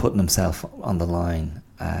not putting himself on the line.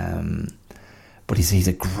 But he's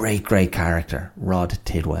a great character, Rod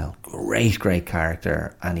Tidwell. Great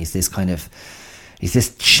character, and he's this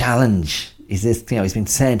challenge. He's been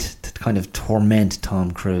sent to kind of torment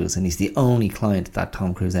Tom Cruise, and he's the only client that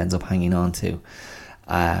Tom Cruise ends up hanging on to.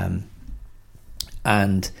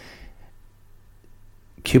 And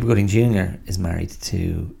Cuba Gooding Jr. is married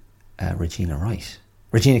to Regina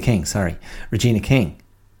King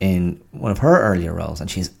in one of her earlier roles,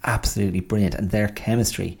 and she's absolutely brilliant, and their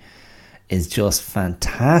chemistry is just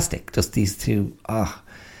fantastic. Just these two,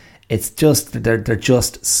 it's just they're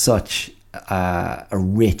just such a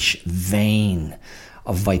rich vein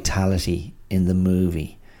of vitality in the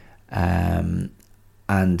movie, and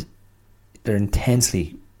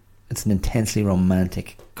it's an intensely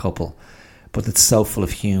romantic couple, but it's so full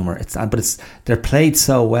of humor. They're played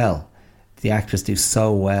so well. The actors do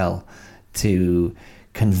so well to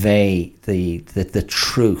convey the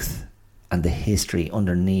truth and the history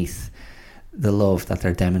underneath the love that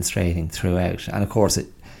they're demonstrating throughout. And of course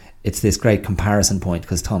it's this great comparison point,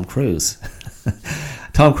 because Tom Cruise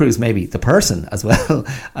Tom Cruise, maybe the person as well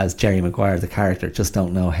as Jerry Maguire, the character, just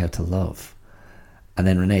don't know how to love. And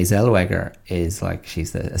then Renee Zellweger is like,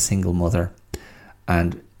 she's a single mother,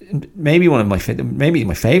 and maybe my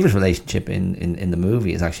favorite relationship in the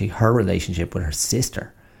movie is actually her relationship with her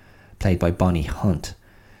sister, played by Bonnie Hunt,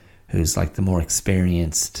 who's like the more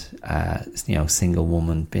experienced, single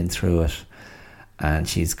woman, been through it, and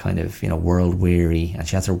she's kind of world weary, and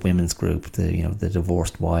she has her women's group, the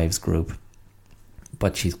divorced wives group,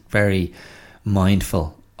 but she's very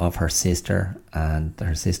mindful of her sister and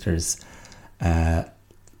her sister's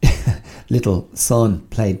little son,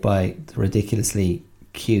 played by the ridiculously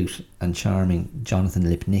cute and charming Jonathan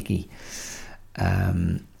Lipnicki.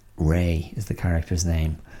 Ray is the character's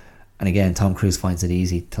name, and again, Tom Cruise finds it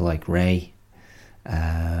easy to like Ray,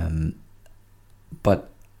 but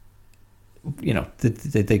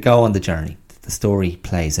they go on the journey. The story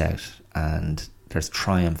plays out, and there's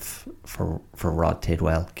triumph for Rod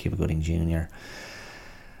Tidwell, Cuba Gooding Jr.,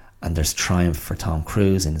 and there's triumph for Tom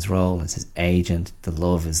Cruise in his role as his agent. The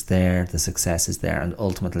love is there, the success is there, and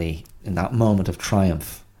ultimately, in that moment of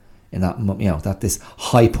triumph, in that this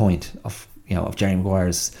high point of Jerry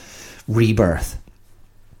Maguire's rebirth,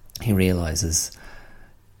 he realizes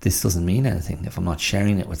this doesn't mean anything if I'm not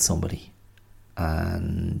sharing it with somebody,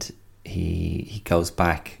 and he goes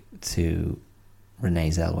back to Renee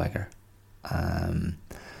Zellweger, and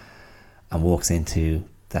walks into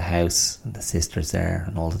the house, and the sister's there,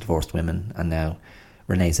 and all the divorced women, and now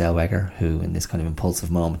Renee Zellweger, who in this kind of impulsive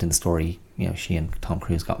moment in the story, she and Tom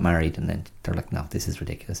Cruise got married, and then they're like, no, this is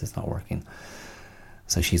ridiculous, it's not working.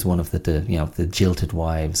 So she's one of the jilted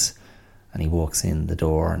wives, and he walks in the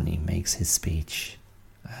door and he makes his speech,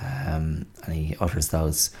 and he utters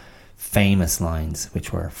those famous lines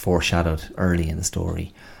which were foreshadowed early in the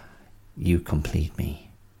story: "You complete me."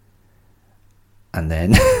 And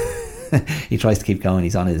then he tries to keep going.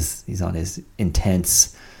 He's on his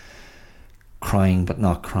intense crying but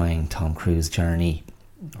not crying Tom Cruise journey,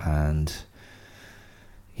 and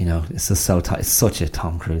it's just it's such a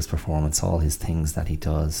Tom Cruise performance. All his things that he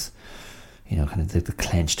does, kind of the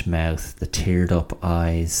clenched mouth, the teared up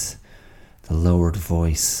eyes, the lowered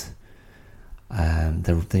voice,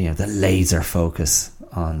 the laser focus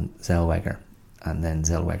on Zellweger, and then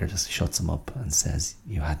Zellweger just shuts him up and says,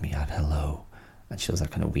 "You had me at hello," and shows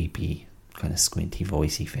that kind of weepy, kind of squinty,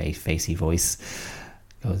 facey voice.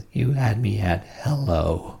 Goes, "You had me at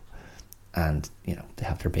hello," and they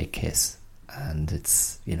have their big kiss, and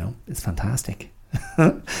it's fantastic.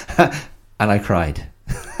 And I cried.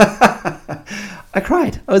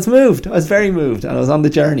 I was moved. I was very moved, and I was on the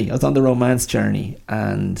journey. I was on the romance journey,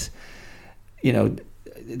 and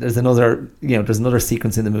there's another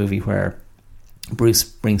sequence in the movie where Bruce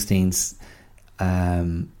Springsteen's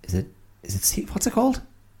what's it called?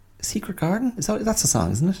 Secret Garden? That's the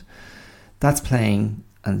song, isn't it? That's playing,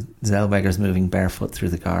 and Zellweger's moving barefoot through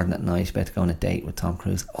the garden at night, about to go on a date with Tom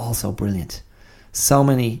Cruise. Also brilliant. So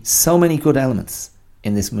many good elements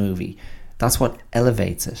in this movie. That's what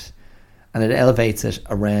elevates it. And it elevates it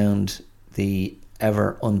around the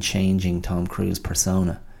ever unchanging Tom Cruise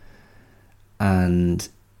persona. And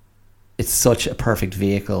it's such a perfect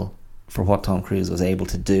vehicle for what Tom Cruise was able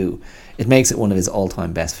to do. It makes it one of his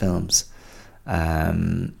all-time best films.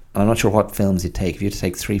 I'm not sure what films you'd take. If you had to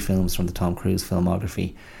take 3 films from the Tom Cruise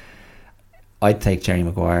filmography, I'd take Jerry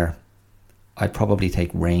Maguire. I'd probably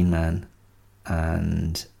take Rain Man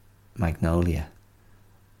and Magnolia.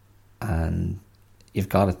 And you've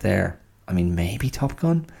got it there. I mean, maybe Top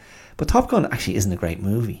Gun. But Top Gun actually isn't a great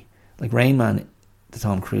movie. Like Rain Man, the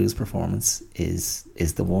Tom Cruise performance is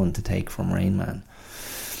the one to take from Rain Man.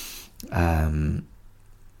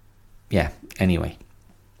 Anyway.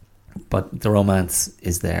 But the romance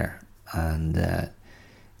is there. And,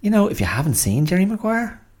 if you haven't seen Jerry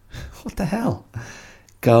Maguire, what the hell?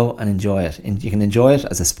 Go and enjoy it. And you can enjoy it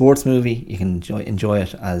as a sports movie. You can enjoy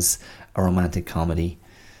it as a romantic comedy.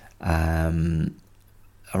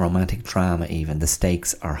 A romantic drama even. The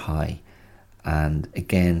stakes are high. And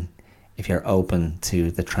again, if you're open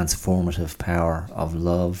to the transformative power of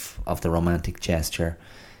love, of the romantic gesture,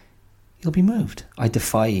 you'll be moved. I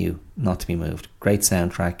defy you not to be moved. Great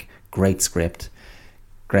soundtrack, great script,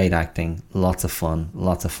 great acting, lots of fun,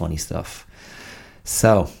 lots of funny stuff.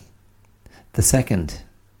 So, the second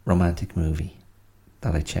romantic movie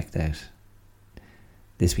that I checked out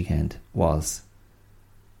this weekend was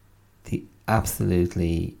the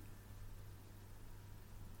absolutely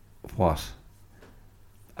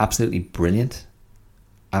brilliant,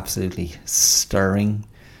 absolutely stirring,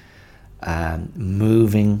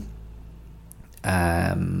 moving,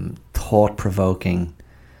 thought-provoking,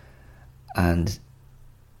 and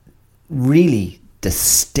really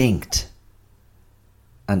distinct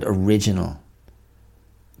and original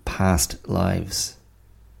past lives.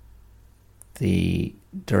 The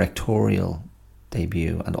directorial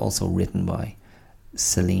debut, and also written by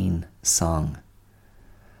Celine Song,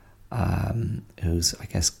 who's, I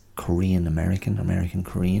guess, American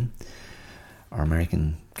Korean, or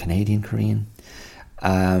American Canadian Korean.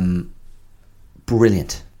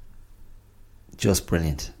 Brilliant, just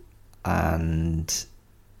brilliant, and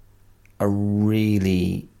a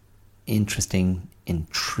really interesting,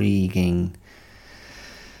 intriguing,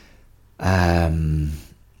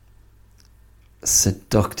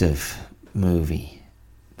 seductive movie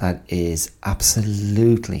that is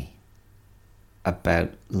absolutely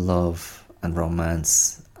about love and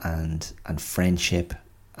romance and friendship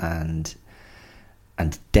and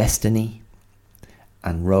destiny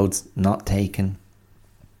and roads not taken.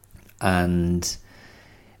 And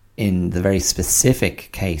in the very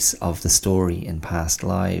specific case of the story in Past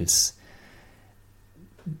Lives,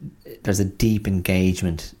 there's a deep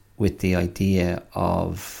engagement with the idea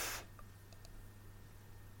of,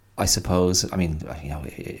 I suppose,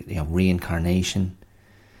 reincarnation,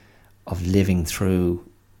 of living through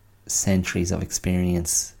centuries of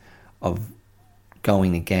experience, of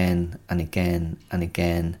going again and again and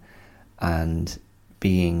again, and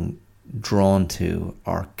being drawn to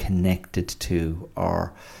or connected to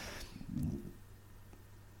or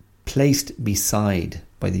placed beside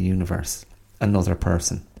by the universe another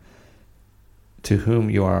person to whom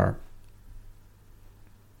you are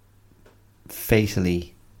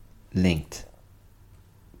fatally linked,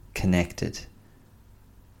 connected.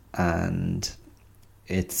 And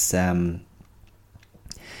it's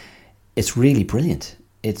really brilliant.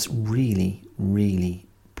 It's really, really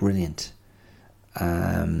brilliant.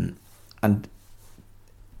 And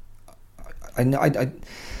I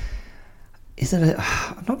is it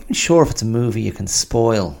I'm not even sure if it's a movie you can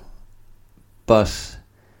spoil, but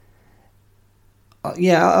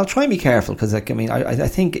yeah, I'll try and be careful, because I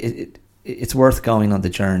think it's worth going on the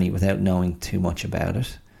journey without knowing too much about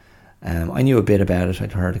it. I knew a bit about it.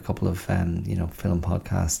 I'd heard a couple of film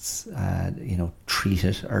podcasts treat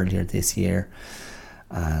it earlier this year,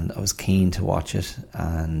 and I was keen to watch it.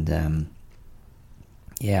 And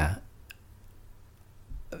yeah,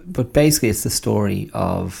 but basically it's the story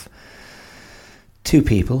of two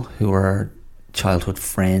people who are childhood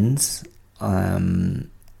friends,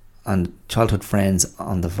 and childhood friends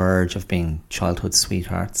on the verge of being childhood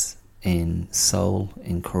sweethearts in Seoul,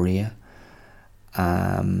 in Korea.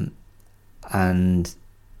 And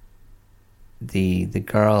the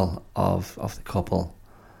girl of the couple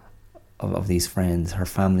of these friends, her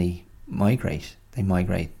family migrate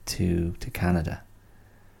to Canada,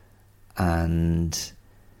 and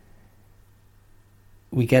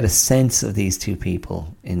we get a sense of these two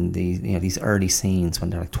people in these early scenes when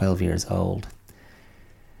they're like 12 years old,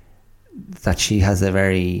 that she has a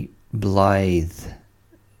very blithe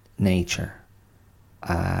nature,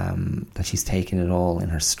 that she's taken it all in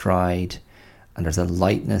her stride, and there's a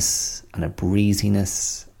lightness and a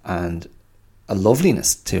breeziness and a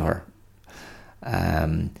loveliness to her,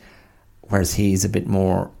 whereas he's a bit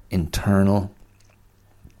more internal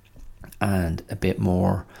and a bit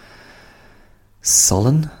more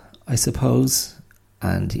sullen, I suppose,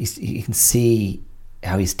 and you can see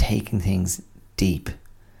how he's taking things deep,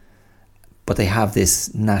 but they have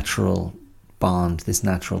this natural bond, this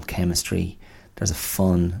natural chemistry. There's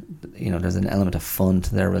there's an element of fun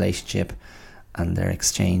to their relationship and their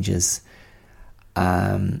exchanges,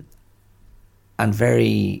 and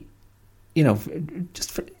very, I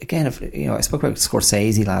spoke about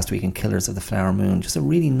Scorsese last week in Killers of the Flower Moon. Just a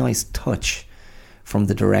really nice touch from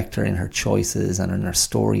the director in her choices and in her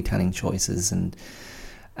storytelling choices. And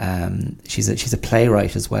she's a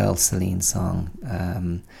playwright as well, Celine Song.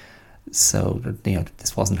 So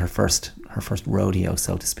this wasn't her first rodeo,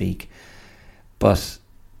 so to speak. But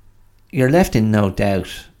you're left in no doubt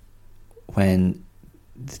when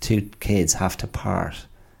the two kids have to part.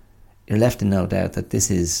 You're left in no doubt that this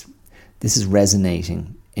is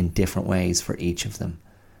resonating in different ways for each of them,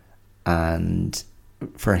 and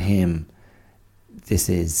for him, this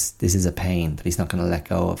is a pain that he's not going to let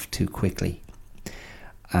go of too quickly.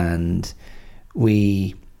 And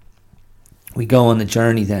we go on a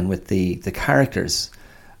journey then with the characters,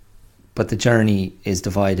 but the journey is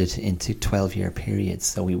divided into 12-year periods.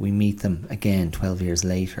 So we meet them again 12 years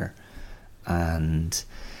later, and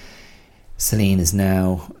Celine is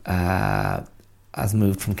now has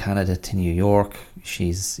moved from Canada to New York.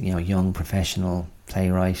 She's a young professional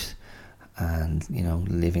playwright, and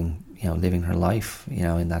living her life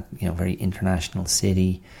in that very international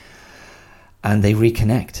city. And they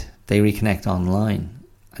reconnect. they reconnect online,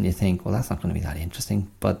 and you think, well, that's not going to be that interesting.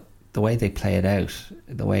 But the way they play it out,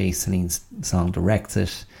 the way Celine Song directs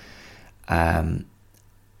it, the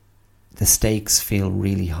stakes feel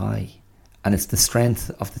really high. And it's the strength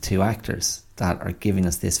of the two actors that are giving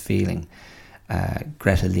us this feeling.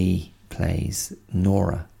 Greta Lee plays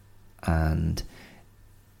Nora, and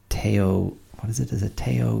Teo, what is it? Is it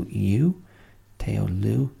Teo Yu? Teo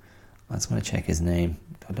Lu? I just want to check his name.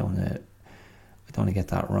 I don't want to get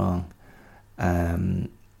that wrong.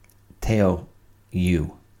 Teo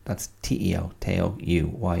Yu. That's Teo. Teo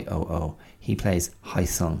Yu. Yoo. He plays Hai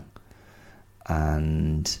Sung.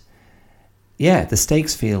 And yeah, the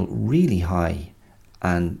stakes feel really high,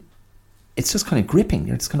 and it's just kind of gripping.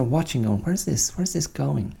 You're just kind of watching, going, where's this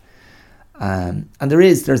going? And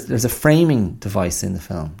there's a framing device in the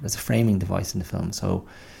film. So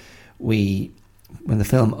when the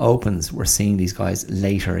film opens, we're seeing these guys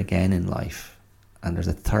later again in life, and there's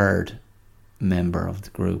a third member of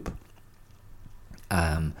the group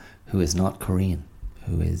who is not Korean,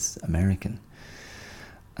 who is American.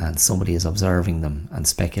 And somebody is observing them and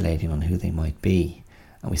speculating on who they might be.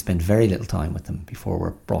 And we spend very little time with them before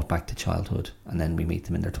we're brought back to childhood. And then we meet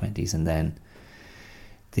them in their 20s. And then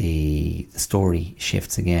the story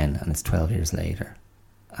shifts again, and it's 12 years later.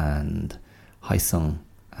 And Hai Sung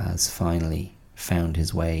has finally found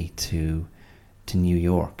his way to New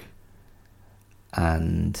York.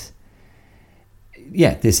 And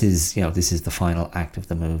yeah, this is the final act of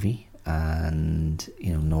the movie. And,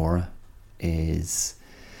 Nora is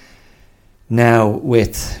now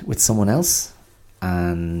with someone else,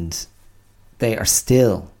 and they are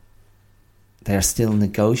still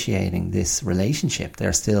negotiating this relationship.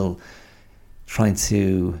 They're still trying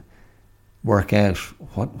to work out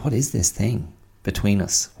what is this thing between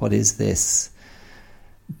us? What is this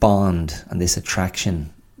bond and this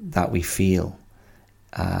attraction that we feel?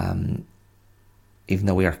 Even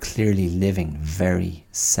though we are clearly living very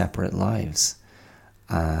separate lives.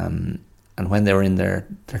 And when they were in their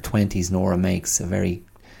 20s, Nora makes a very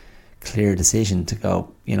clear decision to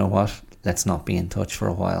go, you know what, let's not be in touch for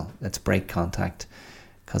a while. Let's break contact,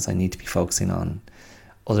 because I need to be focusing on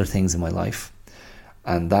other things in my life.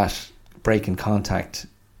 And that break in contact,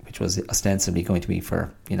 which was ostensibly going to be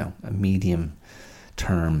for, a medium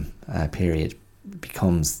term period,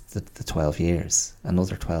 becomes the 12 years,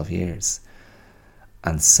 another 12 years.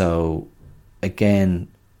 And so, again,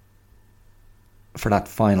 for that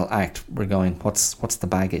final act, we're going, what's the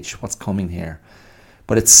baggage? What's coming here?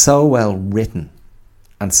 But it's so well written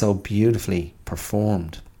and so beautifully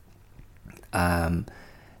performed that,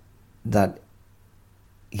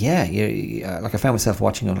 yeah, like I found myself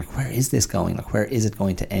watching, I'm like, where is this going? Like, where is it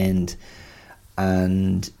going to end?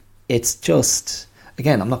 And it's just,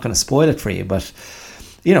 again, I'm not going to spoil it for you, but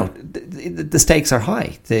the stakes are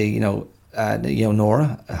high.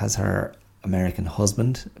 Nora has her American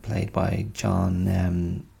husband, played by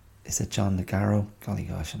John, is it John Magaro? Golly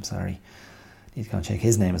gosh, I'm sorry. Need to go and check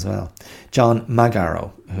his name as well. John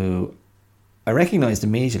Magaro, who I recognised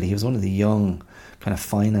immediately. He was one of the young kind of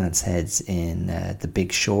finance heads in The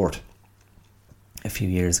Big Short a few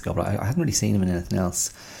years ago, but I hadn't really seen him in anything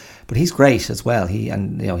else. But he's great as well. He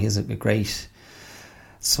has a great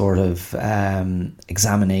sort of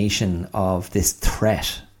examination of this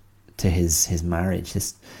threat to his marriage.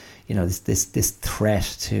 This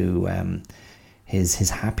threat to his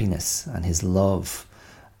happiness and his love.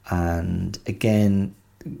 And again,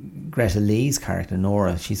 Greta Lee's character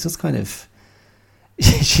Nora, she's just kind of,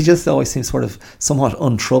 she just always seems sort of somewhat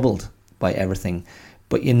untroubled by everything,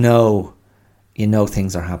 but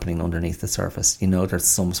things are happening underneath the surface. There's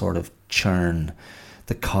some sort of churn.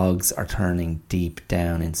 The cogs are turning deep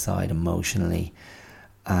down inside emotionally,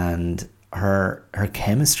 and her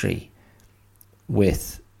chemistry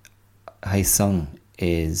with Hai Sung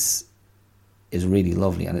is really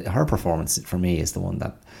lovely, and her performance for me is the one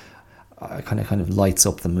that kind of lights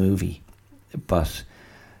up the movie. But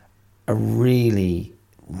a really,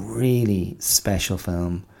 really special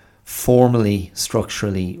film, formally,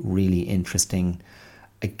 structurally, really interesting.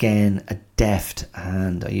 Again, a deft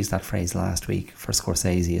hand. I used that phrase last week for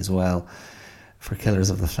Scorsese as well, for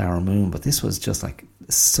Killers of the Flower Moon. But this was just like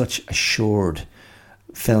such assured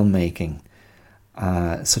filmmaking,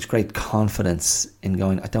 such great confidence in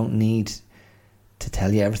going, I don't need to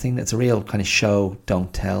tell you everything. It's a real kind of show,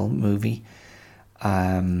 don't tell movie.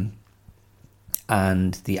 And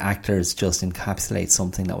the actors just encapsulate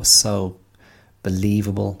something that was so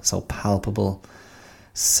believable, so palpable,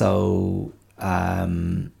 so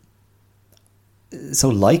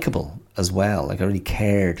likable as well. Like I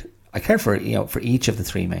cared for for each of the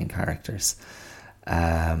three main characters,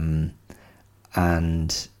 and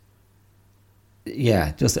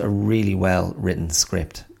yeah, just a really well written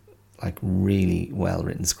script, like really well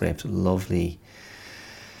written script. Lovely,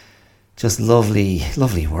 just lovely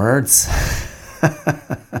words,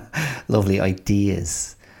 lovely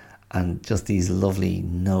ideas, and just these lovely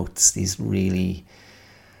notes, these really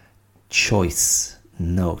choice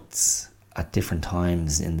notes at different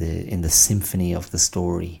times in the symphony of the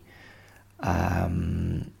story.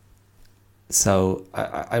 So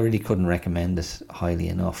I really couldn't recommend it highly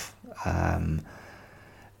enough.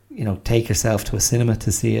 Take yourself to a cinema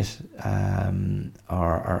to see it,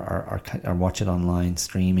 or watch it online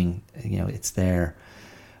streaming. It's there,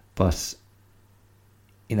 but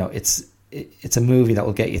it's a movie that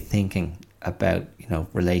will get you thinking about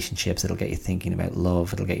relationships. It'll get you thinking about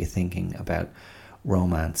love. It'll get you thinking about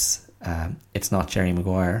romance. It's not Jerry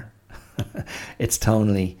Maguire. It's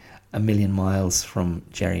tonally a million miles from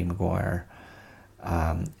Jerry Maguire.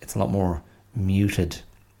 It's a lot more muted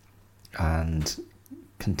and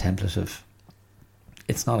contemplative.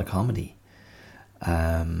 It's not a comedy,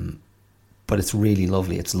 but it's really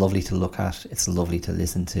lovely. It's lovely to look at. It's lovely to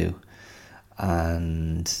listen to,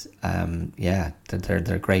 and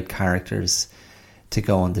they're great characters to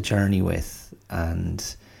go on the journey with. And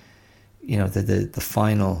the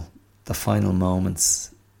final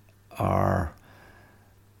moments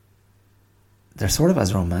they're sort of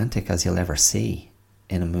as romantic as you'll ever see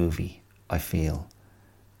in a movie, I feel,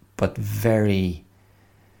 but very,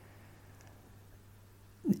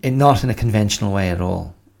 not in a conventional way at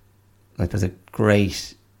all. Like, there's a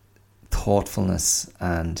great thoughtfulness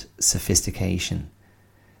and sophistication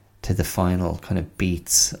to the final kind of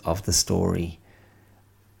beats of the story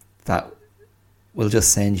that will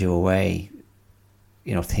just send you away,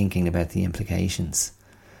 thinking about the implications.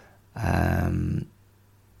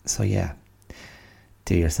 So yeah,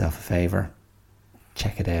 do yourself a favour,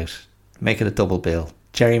 check it out, make it a double bill.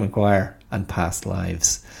 Jerry Maguire and Past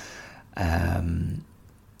Lives.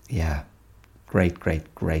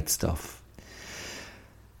 Great stuff.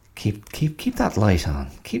 Keep that light on.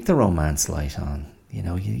 Keep the romance light on.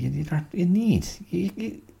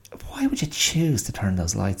 Why would you choose to turn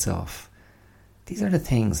those lights off? These are the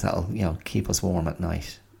things that'll keep us warm at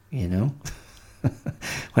night.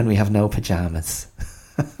 When we have no pajamas.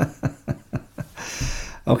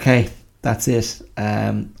 Okay, that's it.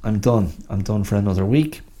 I'm done. I'm done for another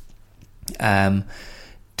week.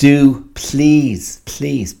 Do please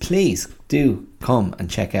do come and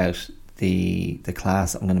check out the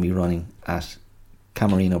class I'm going to be running at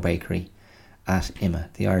Camerino Bakery at IMA,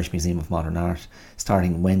 the Irish Museum of Modern Art,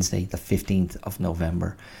 starting Wednesday, the 15th of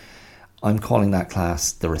November. I'm calling that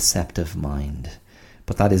class The Receptive Mind,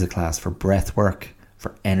 but that is a class for breath work,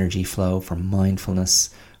 for energy flow, for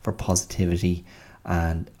mindfulness, for positivity,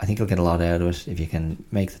 and I think you'll get a lot out of it if you can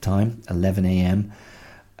make the time. 11 a.m.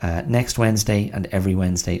 Next Wednesday and every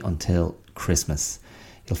Wednesday until Christmas.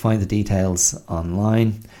 You'll find the details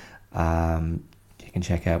online. You can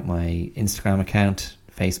check out my Instagram account,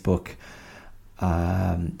 Facebook.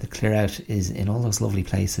 The Clear Out is in all those lovely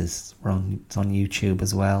places. It's on YouTube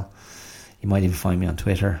as well. You might even find me on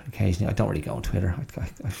Twitter occasionally. I don't really go on Twitter. I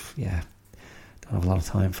don't have a lot of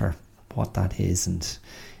time for what that is. And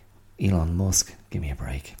Elon Musk, give me a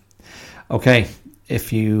break. Okay,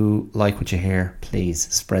 if you like what you hear,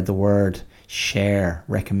 please spread the word, share,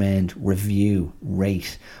 recommend, review,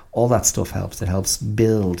 rate. All that stuff helps. It helps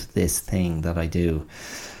build this thing that I do,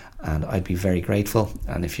 and I'd be very grateful.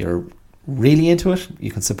 And if you're really into it, you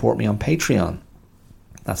can support me on Patreon.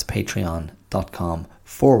 That's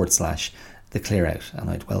patreon.com/The Clear Out, and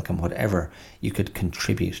I'd welcome whatever you could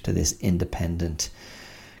contribute to this independent,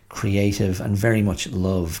 creative, and very much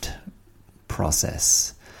loved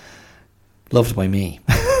process. Loved by me.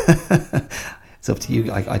 It's up to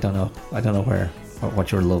you. I don't know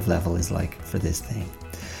what your love level is like for this thing.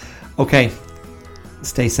 Okay,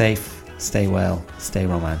 stay safe, stay well, stay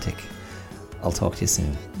romantic. I'll talk to you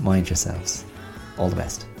soon. Mind yourselves. All the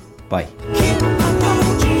best. Bye.